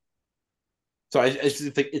else. So I just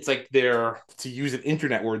think it's like they're, to use an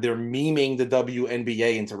internet word, they're memeing the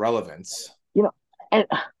WNBA into relevance. And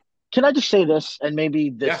can I just say this? And maybe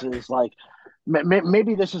this is like,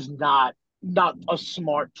 maybe this is not a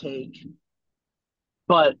smart take,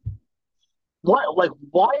 but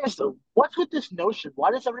what's with this notion?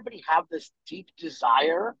 Why does everybody have this deep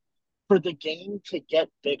desire for the game to get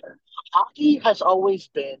bigger? Hockey has always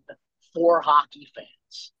been for hockey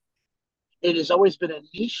fans. It has always been a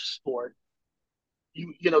niche sport.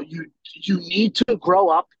 You need to grow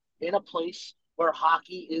up in a place where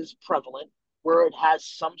hockey is prevalent, where it has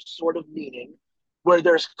some sort of meaning, where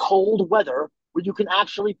there's cold weather, where you can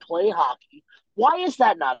actually play hockey. Why is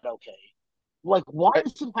that not okay? Like, why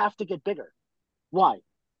does it have to get bigger? Why?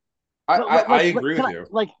 I agree with you.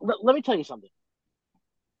 Let me tell you something.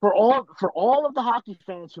 For all of the hockey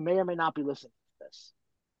fans who may or may not be listening to this,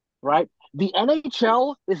 right? The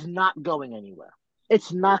NHL is not going anywhere.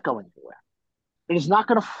 It's not going anywhere. It is not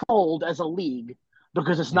going to fold as a league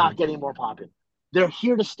because it's not getting more popular. They're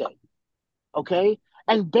here to stay. Okay?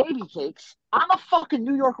 And baby cakes, I'm a fucking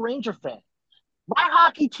New York Ranger fan. My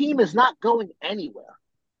hockey team is not going anywhere.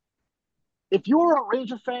 If you're a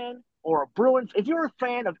Ranger fan or a Bruins, if you're a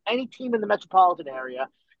fan of any team in the metropolitan area,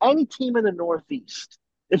 any team in the Northeast,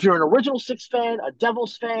 if you're an Original Six fan, a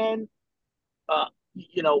Devils fan, a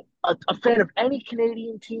fan of any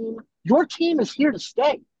Canadian team, your team is here to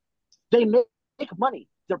stay. They make money.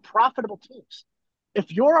 They're profitable teams.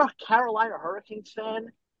 If you're a Carolina Hurricanes fan,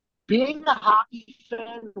 being a hockey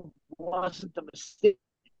fan wasn't the mistake.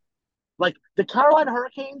 Like the Carolina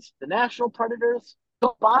Hurricanes, the Nashville Predators,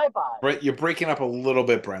 go bye-bye. Right, you're breaking up a little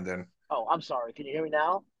bit, Brendan. Oh, I'm sorry. Can you hear me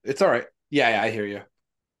now? It's all right. Yeah, I hear you.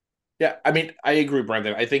 Yeah, I mean, I agree,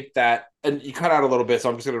 Brendan. I think that, and you cut out a little bit, so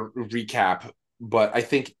I'm just going to recap. But I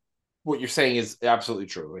think what you're saying is absolutely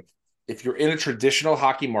true. Like, if you're in a traditional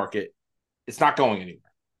hockey market, it's not going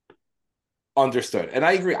anywhere. Understood. And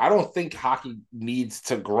I agree. I don't think hockey needs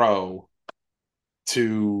to grow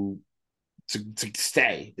to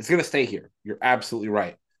stay. It's going to stay here. You're absolutely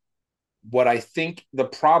right. What I think the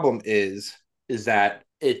problem is that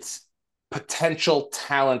it's potential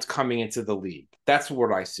talent coming into the league. That's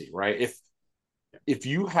what I see, right? If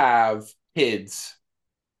you have kids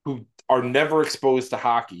who are never exposed to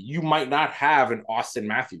hockey, you might not have an Austin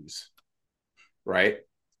Matthews. right?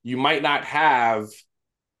 You might not have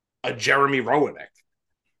a Jeremy Roenick.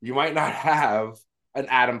 You might not have an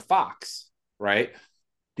Adam Fox, right?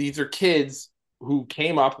 These are kids who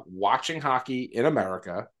came up watching hockey in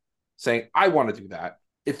America saying, I want to do that.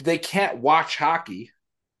 If they can't watch hockey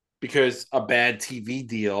because a bad TV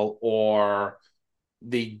deal, or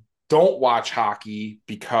they don't watch hockey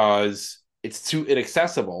because it's too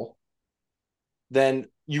inaccessible, then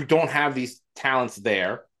you don't have these talents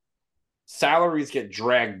there. Salaries get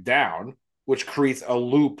dragged down, which creates a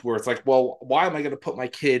loop where it's like, well, why am I going to put my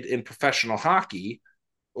kid in professional hockey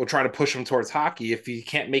or try to push him towards hockey if he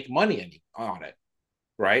can't make money on it,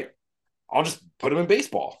 right? I'll just put him in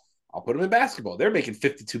baseball. I'll put him in basketball. They're making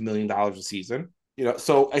 $52 million a season.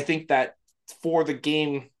 So I think that for the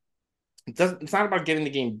game, it's not about getting the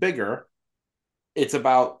game bigger. It's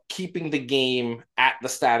about keeping the game at the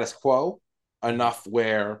status quo enough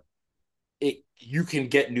where you can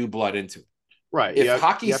get new blood into it. Right. If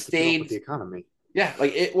hockey you have to keep up stayed with the economy. Yeah,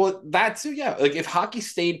 that too, yeah. Like if hockey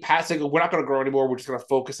stayed past, like, we're not going to grow anymore, we're just going to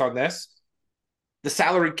focus on this. The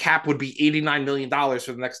salary cap would be $89 million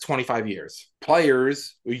for the next 25 years.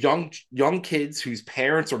 Players, young kids whose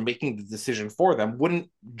parents are making the decision for them, wouldn't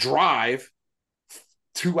drive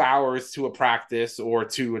 2 hours to a practice or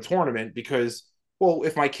to a tournament because, well,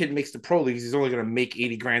 if my kid makes the pro leagues, he's only going to make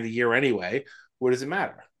 80 grand a year anyway. What does it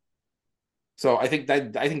matter? So I think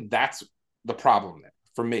that's the problem there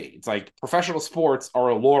for me. It's like professional sports are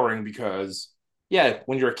alluring because, yeah,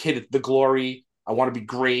 when you're a kid, it's the glory. I want to be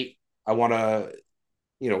great. I want to,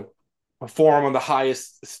 perform on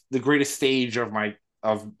the greatest stage of my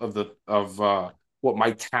what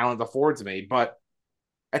my talent affords me. But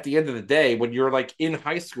at the end of the day, when you're like in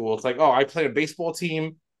high school, it's like, oh, I played a baseball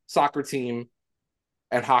team, soccer team,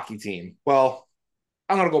 and hockey team. Well,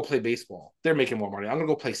 I'm gonna go play baseball. They're making more money. I'm gonna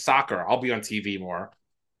go play soccer. I'll be on TV more.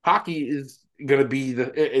 Hockey is gonna be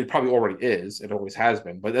it probably already is. It always has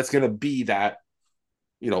been, but that's gonna be that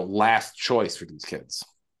last choice for these kids.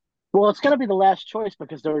 Well, it's going to be the last choice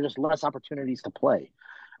because there are just less opportunities to play,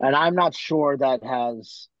 and I'm not sure that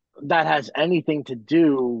has anything to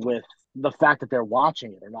do with the fact that they're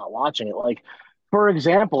watching it or not watching it. Like, for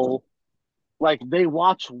example, like they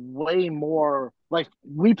watch way more. Like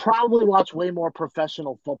we probably watch way more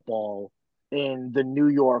professional football in the New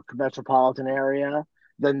York metropolitan area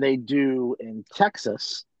than they do in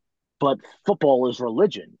Texas. But football is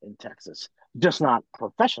religion in Texas, just not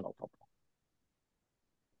professional football.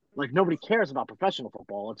 Like nobody cares about professional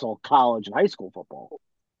football. It's all college and high school football.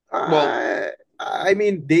 I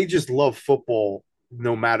mean, they just love football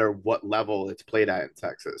no matter what level it's played at in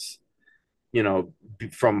Texas.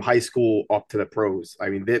 From high school up to the pros. I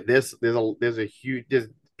mean, there's a huge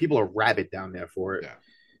people are rabid down there for it. Yeah.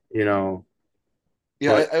 You know.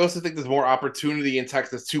 Yeah, But I also think there's more opportunity in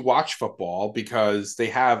Texas to watch football because they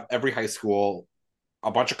have every high school,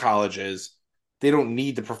 a bunch of colleges. They don't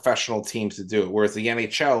need the professional teams to do it. Whereas the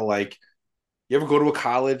NHL, like, you ever go to a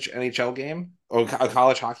college NHL game or a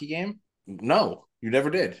college hockey game? No, you never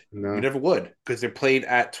did. no. You never would because they're played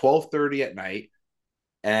at 12:30 at night,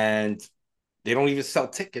 and they don't even sell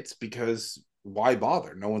tickets because why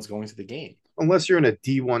bother? No one's going to the game. Unless you're in a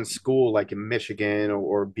D1 school like in Michigan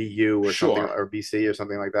or BU or something, Sure. or BC or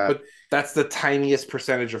something like that. But that's the tiniest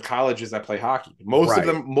percentage of colleges that play hockey. Most of Right.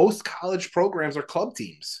 them, most college programs are club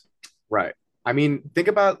teams. Right. I mean, think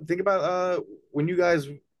about when you guys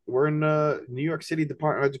were in New York City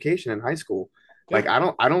Department of Education in high school. Like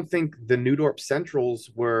Yeah. I don't think the New Dorp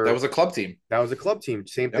Centrals were That was a club team. that was a club team.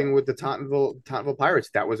 Same Yep. thing with the Tottenville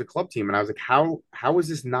Pirates. That was a club team. And I was like, how is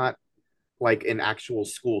this not like an actual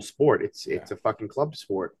school sport? It's a fucking club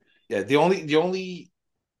sport. Yeah, the only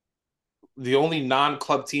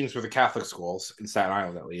non-club teams were the Catholic schools in Staten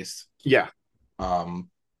Island, at least. Yeah. And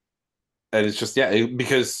it's just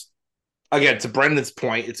because again, to Brendan's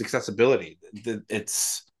point, it's accessibility.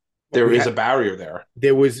 There is a barrier there.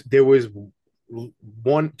 There was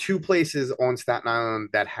two places on Staten Island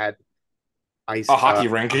that had A hockey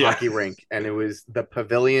rink, yeah. hockey rink, and it was the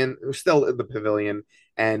Pavilion. It was still the Pavilion,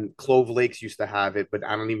 and Clove Lakes used to have it, but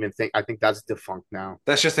I think that's defunct now.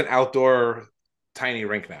 That's just an outdoor tiny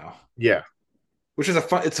rink now. Yeah, Which is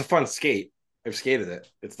it's a fun skate. I've skated it.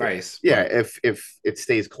 It's nice. Yeah, but if it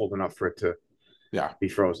stays cold enough for it to be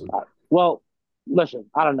frozen. Well, listen,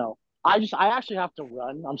 I don't know. I actually have to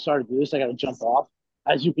run. I'm sorry to do this. I got to jump off.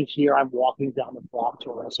 As you can hear, I'm walking down the block to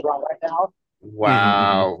a restaurant right now.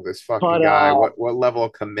 Wow, this fucking But, guy. What level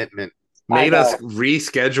of commitment? Made us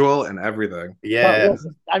reschedule and everything. Yeah. But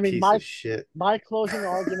listen, I mean, Piece of shit. my closing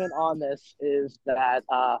argument on this is that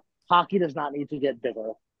hockey does not need to get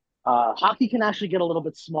bigger. Hockey can actually get a little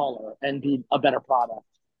bit smaller and be a better product.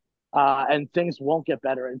 And things won't get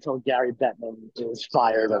better until Gary Bettman is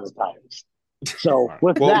fired or retires. So Right.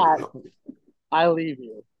 with that, Well, I leave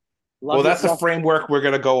you. well, Love you. that's the framework we're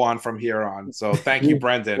gonna go on from here on. So thank you,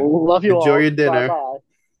 Brendan. Love you Enjoy all. your Bye dinner. bye.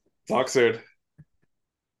 Talk soon.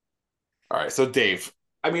 All right, so Dave,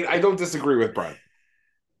 I mean, I don't disagree with Brent.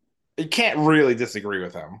 You can't really disagree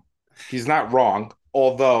with him. He's not wrong.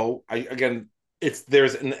 Although,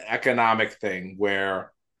 there's an economic thing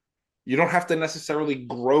where you don't have to necessarily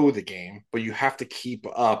grow the game, but you have to keep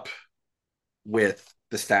up with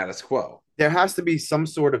the status quo. There has to be some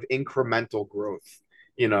sort of incremental growth,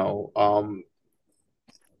 you know.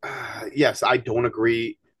 Yes, I don't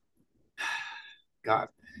agree. God,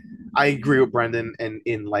 I agree with Brendan and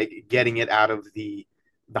in like getting it out of the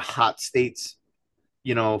hot states.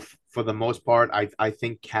 You know, for the most part, I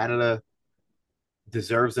think Canada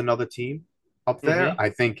deserves another team up there. Mm-hmm. I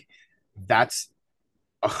think that's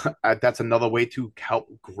that's another way to help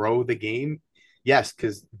grow the game. Yes,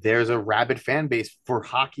 because there's a rabid fan base for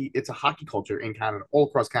hockey. It's a hockey culture in Canada, all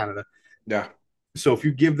across Canada. Yeah. So if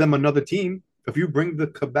you give them another team, if you bring the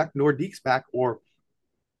Quebec Nordiques back or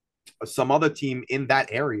some other team in that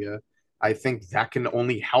area, I think that can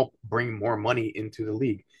only help bring more money into the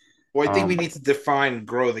league. Well, I think we need to define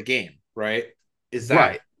grow the game, right? Is that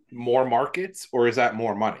Right. more markets or is that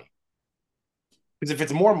more money? Because if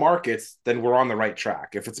it's more markets, then we're on the right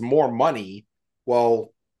track. If it's more money,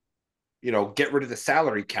 well, get rid of the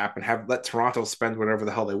salary cap and let Toronto spend whatever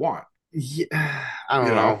the hell they want. Yeah, I don't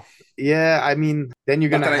You know, know. Yeah, I mean, then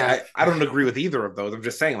you're not gonna that have I don't agree with either of those. I'm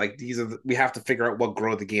just saying, like, we have to figure out what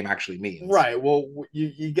grow the game actually means. right. Well,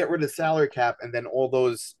 you get rid of salary cap, and then all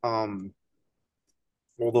those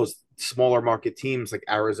smaller market teams like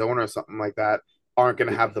Arizona or something like that aren't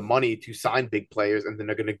going to have the money to sign big players, and then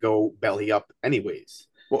they're going to go belly up anyways.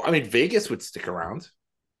 Well, I mean, Vegas would stick around,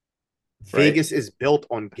 right? Vegas is built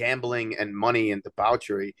on gambling and money and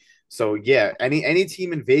debauchery. So yeah, any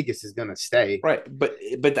team in Vegas is going to stay. Right, but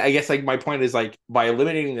I guess like my point is like by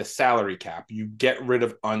eliminating the salary cap, you get rid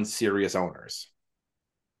of unserious owners,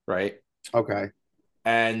 right? Okay.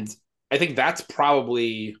 And I think that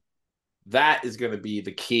is going to be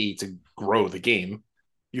the key to grow the game.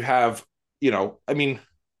 You have, I mean,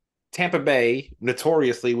 Tampa Bay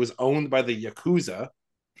notoriously was owned by the Yakuza,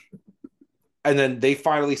 and then they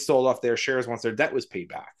finally sold off their shares once their debt was paid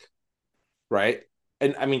back, right?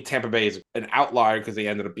 And I mean, Tampa Bay is an outlier because they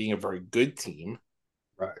ended up being a very good team,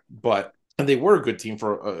 Right. and they were a good team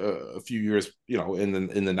for a few years, in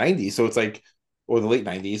the 90s. So it's like, or the late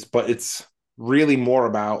 90s, but it's really more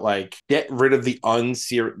about like get rid of the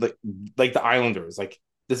unserious, like the Islanders, like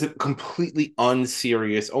this is a completely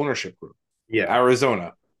unserious ownership group. Yeah.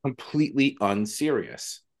 Arizona, completely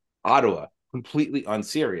unserious. Ottawa, completely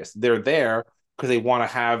unserious. They're there because they want to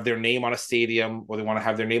have their name on a stadium, or they want to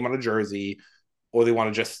have their name on a jersey, or they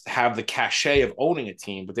want to just have the cachet of owning a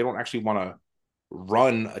team, but they don't actually want to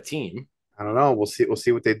run a team. I don't know. We'll see. We'll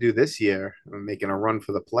see what they do this year. Making a run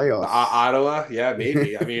for the playoffs. Ottawa, yeah,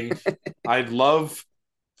 maybe. I mean, I'd love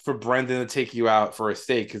for Brendan to take you out for a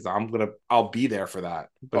steak because I'll be there for that.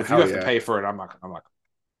 But if you have to pay for it, I'm not.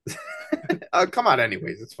 I'll come out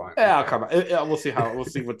anyways. It's fine. Yeah, I'll come out. We'll see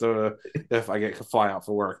if I get to fly out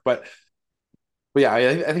for work. But yeah,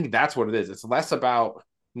 I think that's what it is. It's less about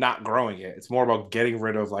not growing it. It's more about getting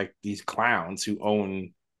rid of like these clowns who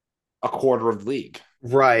own a quarter of the league.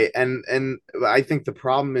 Right. And I think the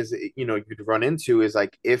problem is, you'd run into is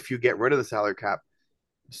like if you get rid of the salary cap,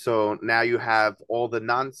 so now you have all the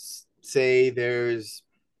say there's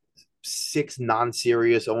 6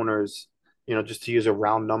 non-serious owners, just to use a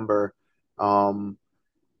round number,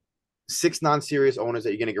 6 non-serious owners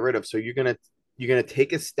that you're gonna get rid of. So you're gonna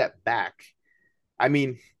take a step back. I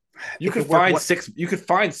mean, You could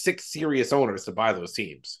find six serious owners to buy those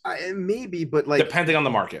teams. Maybe, but like depending on the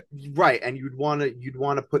market, right? And you'd want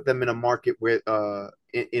to put them in a market where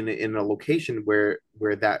in a location where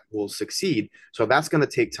that will succeed. So that's going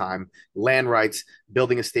to take time, land rights,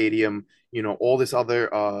 building a stadium, all this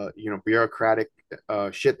other bureaucratic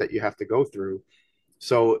shit that you have to go through.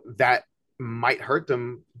 So that might hurt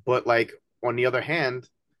them, but like on the other hand,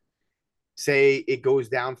 say it goes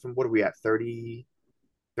down from what are we at 32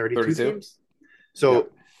 teams. So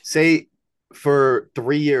yep. Say for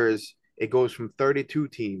 3 years, it goes from 32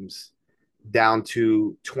 teams down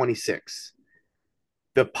to 26.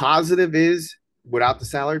 The positive is without the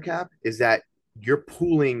salary cap is that you're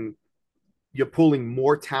pooling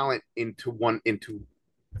more talent into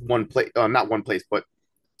one place, not one place, but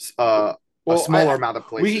a smaller amount of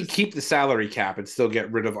places. We can keep the salary cap and still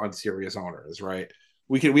get rid of unserious owners, right?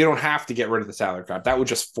 We don't have to get rid of the salary cap. That would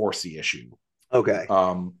just force the issue. Okay.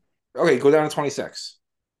 Okay, go down to 26.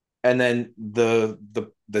 and then the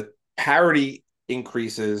parity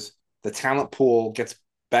increases, the talent pool gets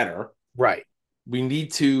better. Right. We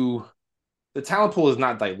need to the talent pool is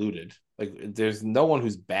not diluted. Like there's no one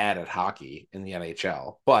who's bad at hockey in the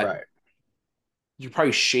NHL, but Right. you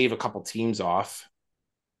probably shave a couple teams off,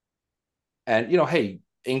 and hey,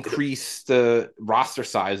 increase the roster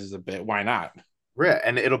sizes a bit. Why not? Yeah,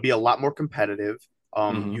 and it'll be a lot more competitive.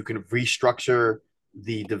 Mm-hmm. You can restructure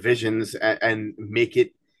the divisions and make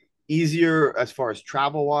it easier as far as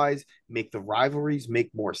travel wise, make the rivalries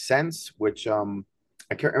make more sense, which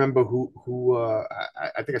I can't remember who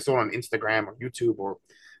I think I saw it on Instagram or YouTube or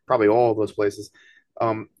probably all of those places,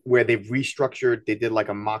 where they've restructured, they did like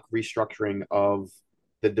a mock restructuring of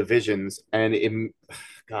the divisions, and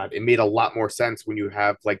it made a lot more sense when you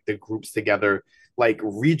have like the groups together like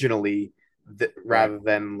regionally, Right. rather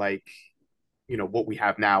than like what we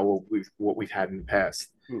have now, what we've had in the past.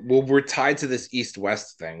 Well, we're tied to this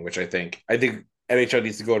East-West thing, which I think NHL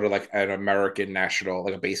needs to go to like an American national,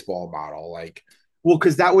 like a baseball model. Like, Well,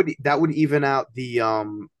 because that would even out the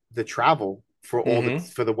travel for all the mm-hmm.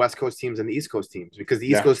 for the West Coast teams and the East Coast teams, because the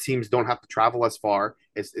East Yeah, Coast teams don't have to travel as far.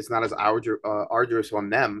 It's not as arduous on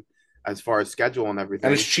them as far as schedule and and it's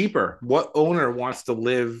everything. cheaper. What owner wants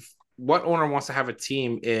to have a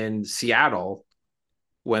team in Seattle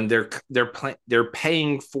when they're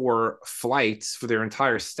paying for flights for their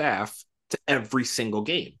entire staff to every single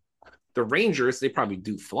game? The Rangers, they probably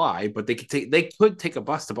do fly, but they could take a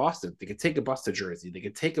bus to Boston. They could take a bus to Jersey. They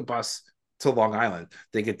could take a bus to Long Island.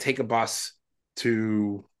 They could take a bus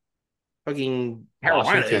to fucking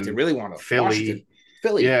Carolina if they Washington, really want to. Washington,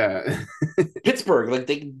 Philly, Philly, yeah, Pittsburgh. Like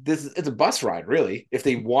it's a bus ride, really. If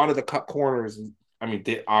they wanted to cut corners, I mean,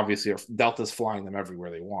 they obviously are. Delta's flying them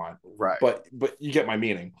everywhere they want, right. but you get my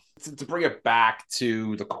meaning. To bring it back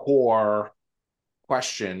to the core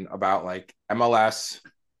question about like MLS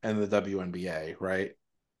and the WNBA, right?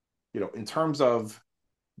 In terms of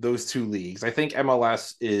those two leagues, I think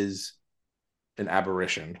MLS is an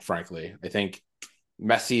aberration, frankly. I think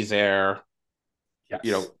Messi's there.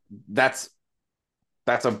 Yes,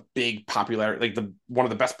 That's a big popularity. Like the one of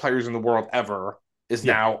the best players in the world ever is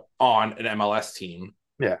yeah, now on an MLS team.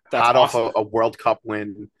 yeah. That's Hot off awesome. a World Cup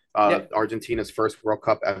win, Yeah, Argentina's first World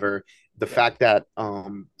Cup ever. The yeah, fact that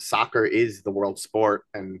soccer is the world sport,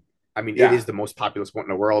 and I mean it yeah. is the most popular sport in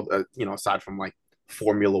the world. Aside from like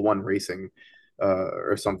Formula One racing,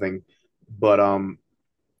 or something. But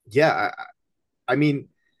yeah, I mean,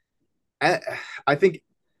 I, I think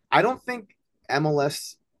I don't think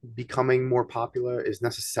MLS becoming more popular is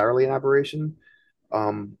necessarily an aberration.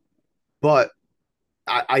 Um, but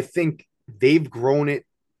I think they've grown it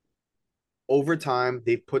over time.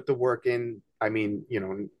 They've put the work in. I mean,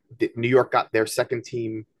 New York got their second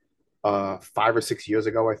team 5 or 6 years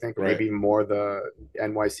ago, I think, or Right. maybe even more, the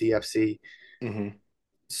NYCFC. Mm-hmm.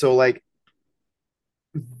 So like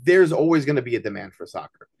there's always going to be a demand for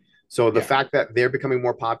soccer. So the Yeah. fact that they're becoming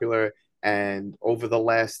more popular, and over the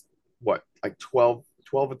last what, like 12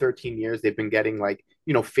 or 13 years, they've been getting like,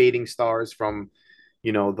 fading stars from,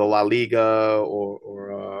 the La Liga,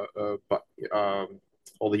 or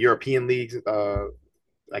all the European leagues.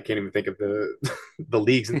 I can't even think of the the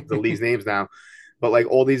leagues names now, but like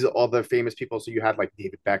all these other famous people. So you had like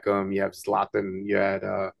David Beckham, you have Zlatan, you had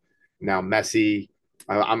now Messi.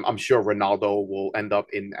 I'm sure Ronaldo will end up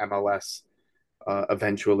in MLS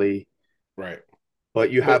eventually, Right. but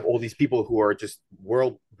you have But all these people who are just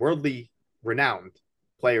worldly renowned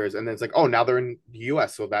players, and then it's like, oh, now they're in the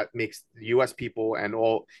US, so that makes the US people, and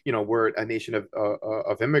all, we're a nation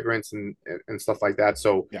of immigrants and stuff like that.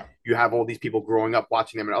 So yeah. you have all these people growing up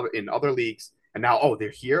watching them in other leagues, and now, oh, they're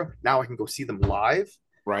here, now I can go see them live.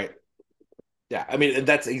 Right. Yeah. I mean,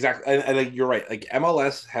 that's exactly. And like you're right. Like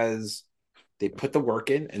MLS they put the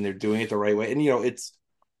work in and they're doing it the right way. And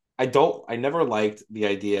I never liked the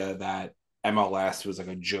idea that MLS was like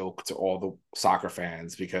a joke to all the soccer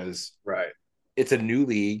fans, because Right. it's a new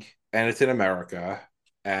league and it's in America.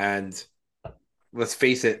 And let's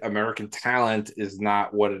face it, American talent is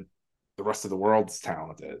not what the rest of the world's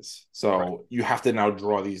talent is. Right. So you have to now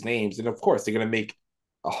draw these names. And of course, they're going to make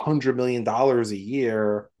 $100 million a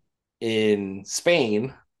year in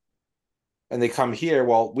Spain, and they come here.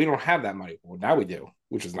 Well, we don't have that money. Well, now we do,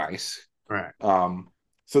 which is nice. Right.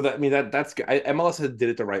 So that I mean that's MLS did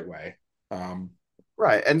it the right way.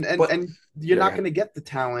 Right. And But and you're yeah, go not going ahead. to get the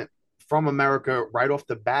talent from America right off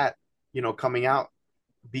the bat, coming out,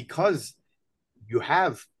 because you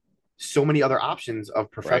have so many other options of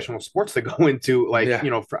Right. professional sports to go into, like,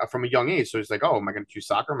 Yeah. from a young age. So it's like, oh, am I going to choose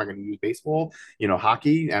soccer? Am I going to use baseball?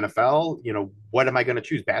 Hockey, NFL, what am I going to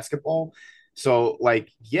choose? Basketball. So like,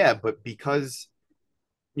 yeah, but because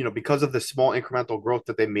because of the small incremental growth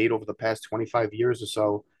that they made over the past 25 years or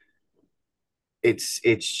so, it's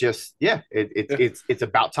just it's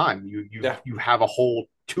about time. You have a whole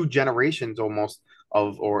two generations almost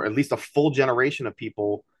or at least a full generation of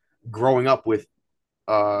people growing up with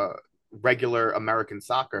uh regular American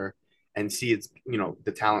soccer and see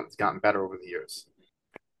the talent's gotten better over the years.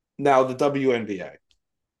 Now the WNBA.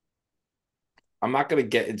 I'm not going to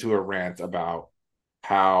get into a rant about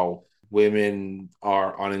how women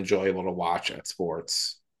are unenjoyable to watch at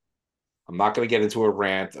sports. I'm not going to get into a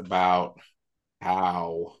rant about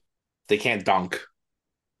how they can't dunk.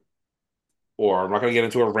 Or I'm not going to get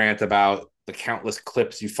into a rant about the countless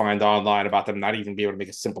clips you find online about them not even being able to make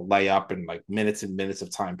a simple layup and like minutes and minutes of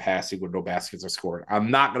time passing where no baskets are scored. I'm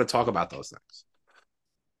not going to talk about those things.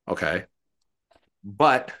 Okay.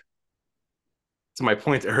 But to my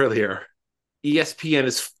point earlier, ESPN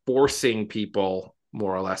is forcing people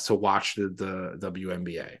more or less to watch the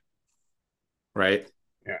WNBA, right?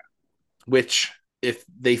 Yeah. Which, if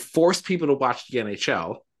they force people to watch the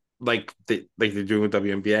NHL, like they're doing with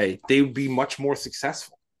WNBA, they would be much more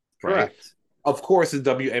successful, right? Correct. Of course, the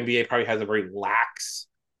WNBA probably has a very lax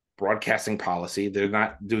broadcasting policy. They're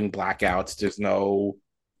not doing blackouts. There's no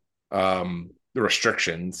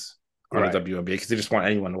restrictions on the WNBA because they just want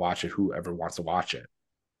anyone to watch it, whoever wants to watch it.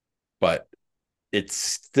 But it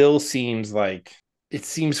still seems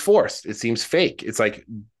forced. It seems fake. It's like,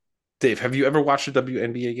 Dave, have you ever watched a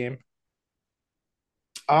WNBA game?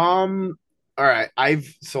 All right.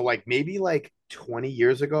 Maybe 20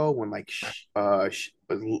 years ago when was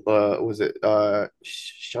it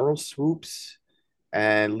Cheryl Swoops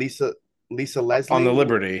and Lisa Leslie on the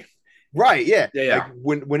Liberty. Right, yeah. Yeah.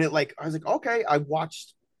 Like when it I was like, okay, I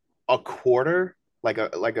watched a quarter,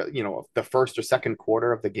 the first or second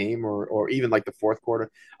quarter of the game, or even like the fourth quarter.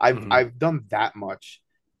 I've done that much,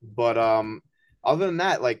 but other than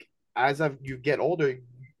that, as you get older,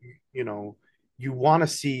 you want to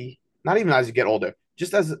see, not even as you get older,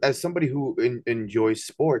 just as somebody who enjoys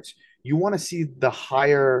sports, you want to see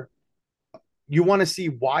you want to see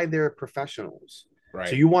why they're professionals. Right.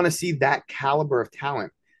 So you want to see that caliber of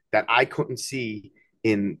talent that I couldn't see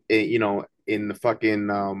in the fucking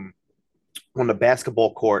on the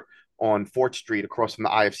basketball court on 4th Street across from the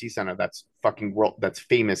IFC Center that's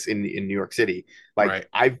famous in New York City.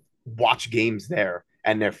 I've watched games there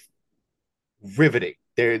and they're riveting.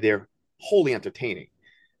 They're wholly entertaining.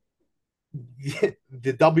 The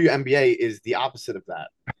WNBA is the opposite of that.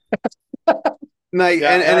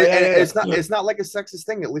 It's not like a sexist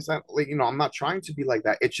thing. At least I'm not trying to be like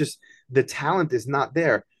that. It's just the talent is not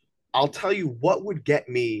there. I'll tell you what would get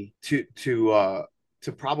me to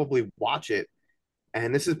probably watch it,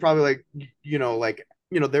 and this is probably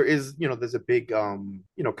there's a big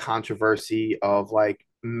controversy of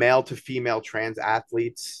male to female trans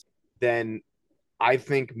athletes. Then I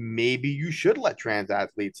think maybe you should let trans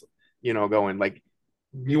athletes go in.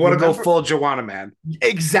 You want to go full Joanna Man.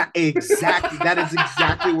 Exactly. That is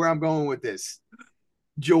exactly where I'm going with this.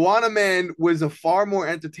 Joanna Man was a far more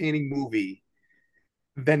entertaining movie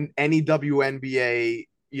than any WNBA,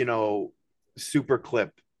 super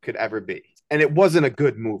clip could ever be. And it wasn't a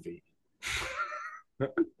good movie.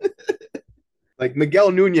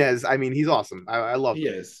 Miguel Nunez, I mean, he's awesome. I love him. He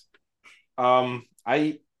is.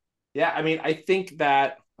 I think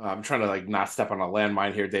that I'm trying to not step on a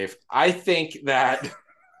landmine here, Dave. I think that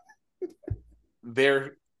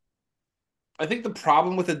I think the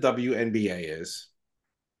problem with the WNBA is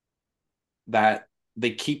that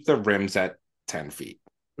they keep the rims at 10 feet.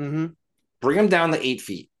 Mm-hmm. Bring them down to 8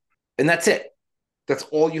 feet. And that's it. That's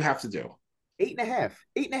all you have to do. 8.5.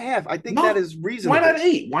 8.5. I think that is reasonable. Why not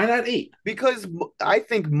 8? Why not 8? Because I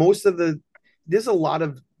think there's a lot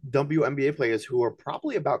of WNBA players who are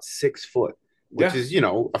probably about 6 foot, which is,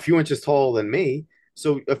 a few inches taller than me.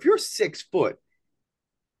 So if you're 6 foot,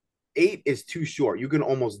 8 is too short. You can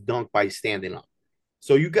almost dunk by standing up.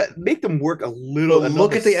 So you make them work a little.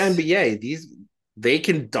 Look at the NBA. They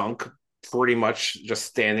can dunk pretty much just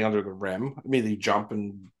standing under the rim. I mean, they jump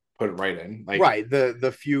and put it right in. Right.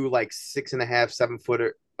 The few 6.5, 7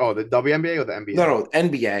 footer. Oh, the WNBA or the NBA? No,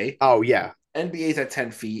 NBA. Oh yeah. NBA's at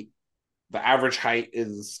 10 feet. The average height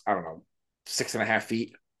is, I don't know, 6.5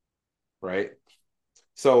 feet. Right.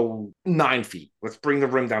 So 9 feet. Let's bring the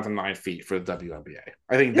rim down to 9 feet for the WNBA.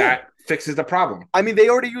 I think that fixes the problem. I mean, they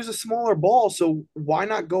already use a smaller ball, so why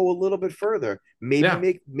not go a little bit further?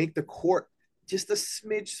 Maybe make the court just a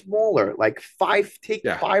smidge smaller, 5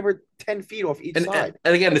 or 10 feet off each side.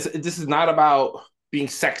 And again, this is not about being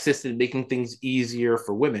sexist and making things easier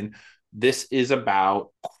for women. This is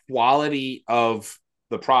about quality of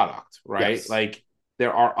the product, right? Yes.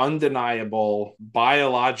 there are undeniable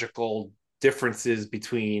biological differences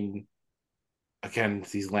between, again,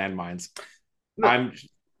 these landmines. No, I'm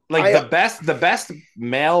like the best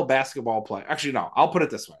male basketball player. Actually, no, I'll put it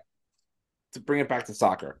this way to bring it back to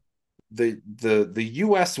soccer. The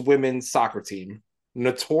US women's soccer team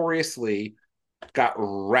notoriously got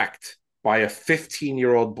wrecked by a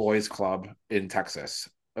 15-year-old boys club in Texas,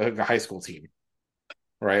 a high school team,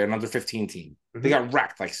 right? An under 15 team. They got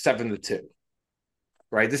wrecked like 7-2.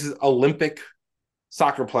 Right? This is Olympic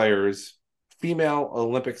soccer players, female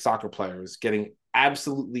Olympic soccer players getting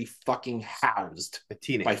absolutely fucking housed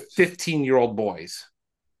by 15-year-old boys.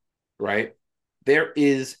 Right? There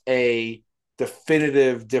is a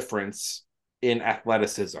definitive difference in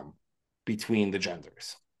athleticism between the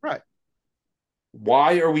genders. Right.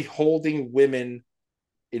 Why are we holding women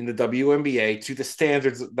in the WNBA to the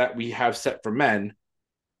standards that we have set for men?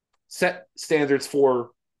 Set standards for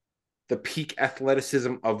the peak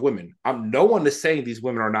athleticism of women. No one is saying these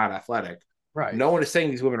women are not athletic. Right. No one is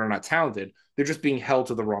saying these women are not talented. They're just being held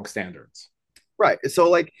to the wrong standards. Right. So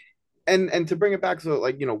like, and to bring it back, so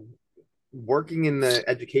like, working in the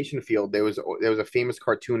education field, there was a famous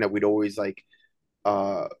cartoon that we'd always like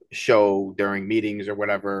show during meetings or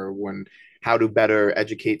whatever, when how to better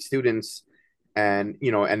educate students and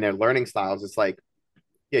and their learning styles. It's like,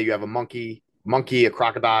 yeah, you have a monkey, a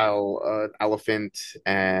crocodile, elephant,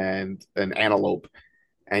 and an antelope,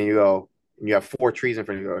 and you have 4 trees in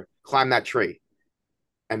front of you. Go, climb that tree,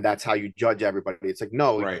 and that's how you judge everybody. It's like,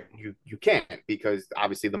 no, right. you can't, because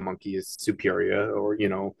obviously the monkey is superior, or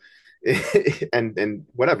and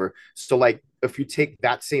whatever. So like, if you take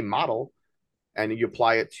that same model and you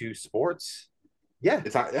apply it to sports, yeah,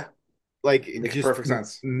 it's not, yeah, like it makes just perfect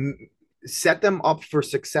sense. Set them up for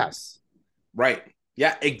success. Right.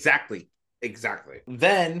 Yeah, exactly.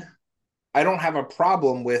 Then I don't have a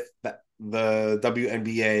problem with the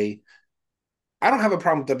WNBA. I don't have a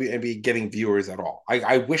problem with WNBA getting viewers at all.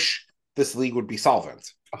 I wish this league would be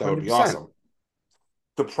solvent. That 100%. Would be awesome.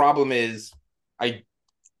 The problem is,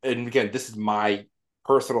 and again, this is my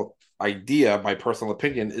personal idea, my personal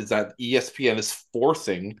opinion, is that ESPN is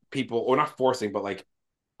forcing people, or not forcing, but like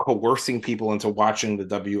coercing people into watching the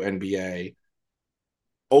WNBA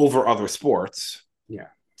over other sports. Yeah.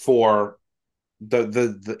 For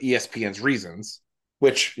the ESPN's reasons,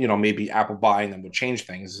 which, maybe Apple buying them would change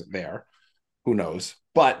things there. Who knows?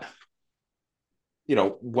 But,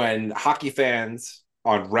 when hockey fans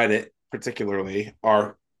on Reddit particularly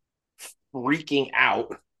are freaking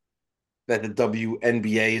out that the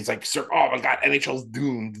WNBA is like, sir, oh my God, NHL's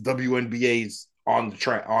doomed. The WNBA's on the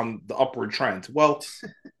trend, on the upward trend. Well,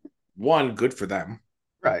 one, good for them.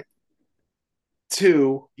 Right.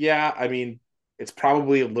 Two, yeah, I mean, it's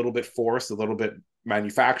probably a little bit forced, a little bit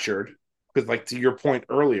manufactured, because like to your point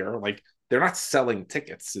earlier, like they're not selling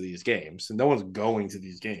tickets to these games, and no one's going to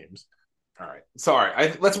these games. All right,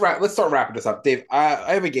 sorry. Let's start wrapping this up, Dave.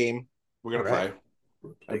 I have a game we're gonna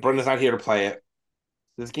play. Brendan's not here to play it.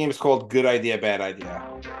 This game is called Good Idea, Bad Idea.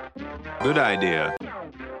 Good idea.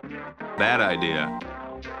 Bad idea.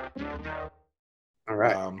 All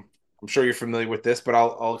right. I'm sure you're familiar with this, but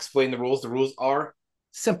I'll explain the rules. The rules are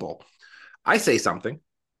simple. I say something,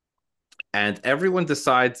 and everyone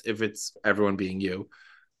decides if it's, everyone being you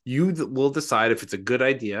will decide if it's a good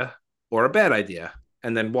idea or a bad idea,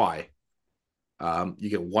 and then why. You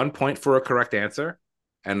get 1 point for a correct answer,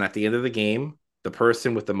 and at the end of the game, the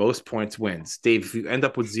person with the most points wins. Dave, if you end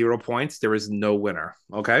up with 0 points, there is no winner.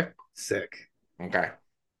 Okay? Sick. Okay.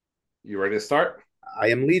 You ready to start? I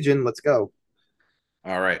am Legion. Let's go.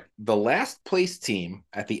 All right. The last place team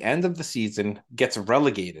at the end of the season gets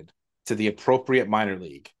relegated to the appropriate minor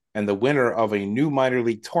league, and the winner of a new minor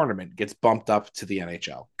league tournament gets bumped up to the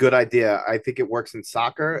NHL. Good idea. I think it works in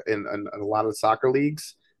soccer, in a lot of soccer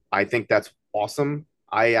leagues. I think that's awesome.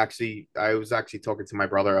 I was actually talking to my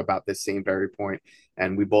brother about this same very point,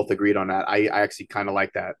 and we both agreed on that. I actually kind of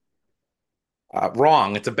like that.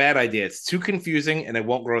 Wrong. It's a bad idea. It's too confusing, and it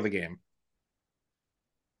won't grow the game.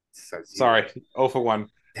 Sorry. 0 for 1.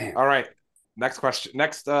 Damn. All right. Next question.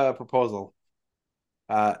 Next proposal.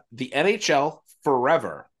 The NHL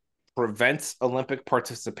forever prevents Olympic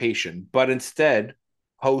participation, but instead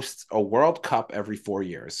hosts a World Cup every 4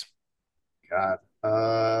 years. God.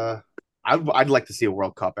 I'd like to see a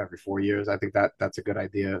World Cup every 4 years. I think that's a good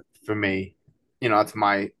idea for me. That's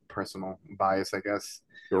my personal bias, I guess.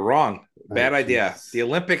 You're wrong. Bad idea. The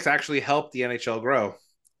Olympics actually helped the NHL grow.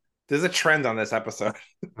 There's a trend on this episode.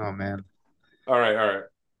 Oh, man. All right.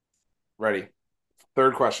 Ready.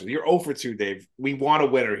 Third question. You're 0 for 2, Dave. We want a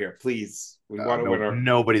winner here, please. We want a winner.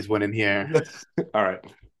 Nobody's winning here. All right.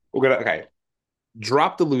 Okay.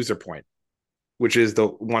 Drop the loser point. which is the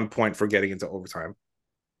 1 point for getting into overtime.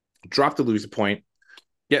 Drop the loser point,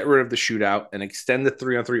 get rid of the shootout, and extend the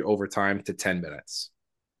 3-on-3 overtime to 10 minutes.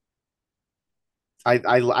 I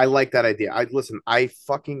like that idea. And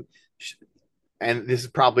this is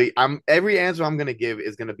probably every answer I'm gonna give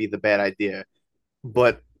is gonna be the bad idea,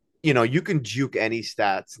 but you can juke any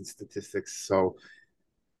stats and statistics. So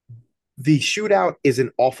the shootout is an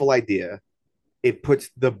awful idea. It puts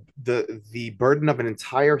the burden of an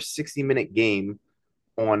entire 60-minute game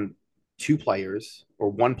on two players or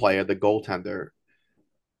one player, the goaltender.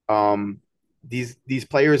 These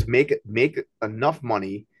players make enough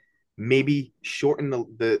money, maybe shorten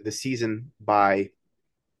the season by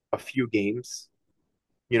a few games.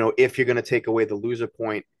 If you're going to take away the loser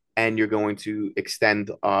point and you're going to extend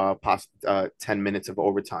 10 minutes of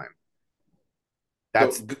overtime.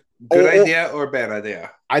 That's so, good idea or bad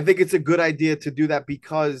idea? I think it's a good idea to do that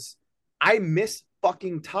because I miss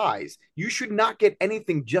fucking ties. You should not get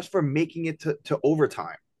anything just for making it to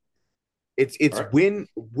overtime. It's right. win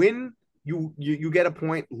you get a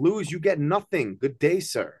point, lose you get nothing. Good day,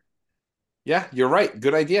 sir. Yeah, you're right.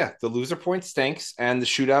 Good idea. The loser point stinks, and the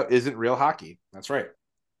shootout isn't real hockey. That's right.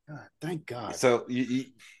 God, thank God. So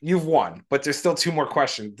you've won, but there's still two more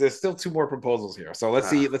questions. There's still two more proposals here. So let's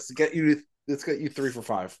see. Let's get you 3 for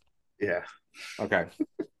 5. Yeah. Okay.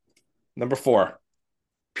 Number 4,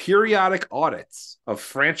 periodic audits of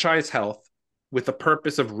franchise health with the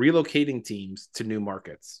purpose of relocating teams to new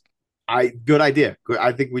markets. Good idea. Good.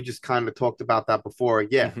 I think we just kind of talked about that before.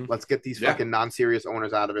 Yeah, let's get these fucking non-serious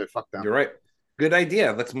owners out of it. Fuck them. You're right. Good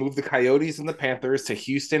idea. Let's move the Coyotes and the Panthers to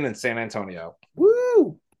Houston and San Antonio.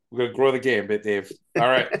 Woo! We're gonna grow the game, bit Dave. All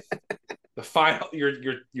right. The final,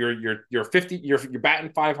 you're 50. You're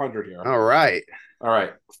batting 500 here. All right.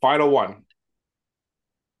 Final one.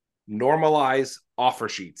 Normalize offer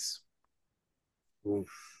sheets. Oof.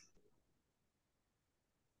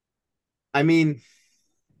 I mean,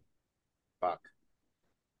 fuck.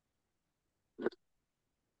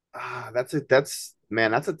 That's a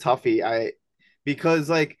toughie. Because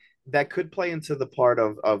like that could play into the part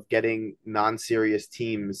of getting non-serious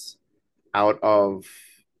teams out of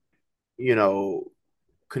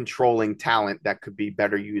controlling talent that could be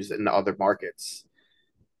better used in other markets.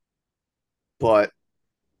 But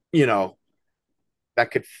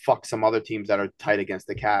that could fuck some other teams that are tight against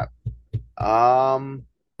the cap.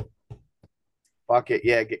 Fuck it.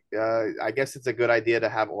 Yeah, I guess it's a good idea to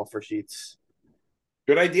have offer sheets.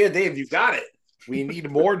 Good idea, Dave. You got it. We need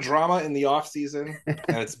more drama in the offseason,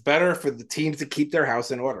 and it's better for the teams to keep their house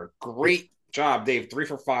in order. Great job, Dave. 3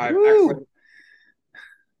 for 5. Woo! Excellent.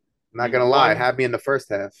 Not gonna lie, had me in the first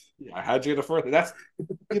half. Yeah, I had you in the first. That's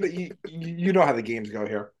you know how the games go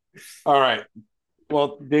here. All right.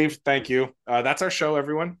 Well, Dave, thank you. That's our show,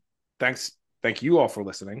 everyone. Thank you all for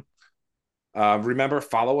listening. Remember,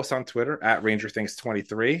 follow us on Twitter at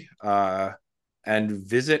RangerThings23 and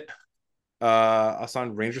visit us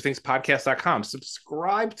on RangerThingsPodcast.com.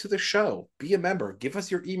 Subscribe to the show. Be a member. Give us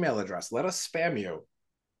your email address. Let us spam you.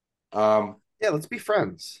 Yeah, let's be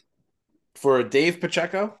friends. For Dave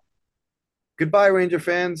Pacheco. Goodbye, Ranger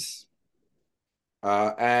fans.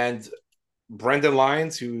 And Brendan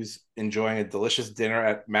Lyons, who's enjoying a delicious dinner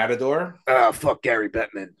at Matador. Fuck Gary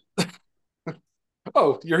Bettman.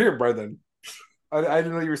 Oh, you're here, Brendan. I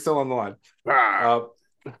didn't know you were still on the line.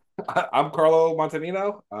 I'm Carlo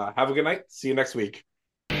Montanino. Have a good night. See you next week.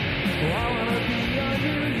 I wanna be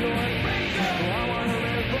under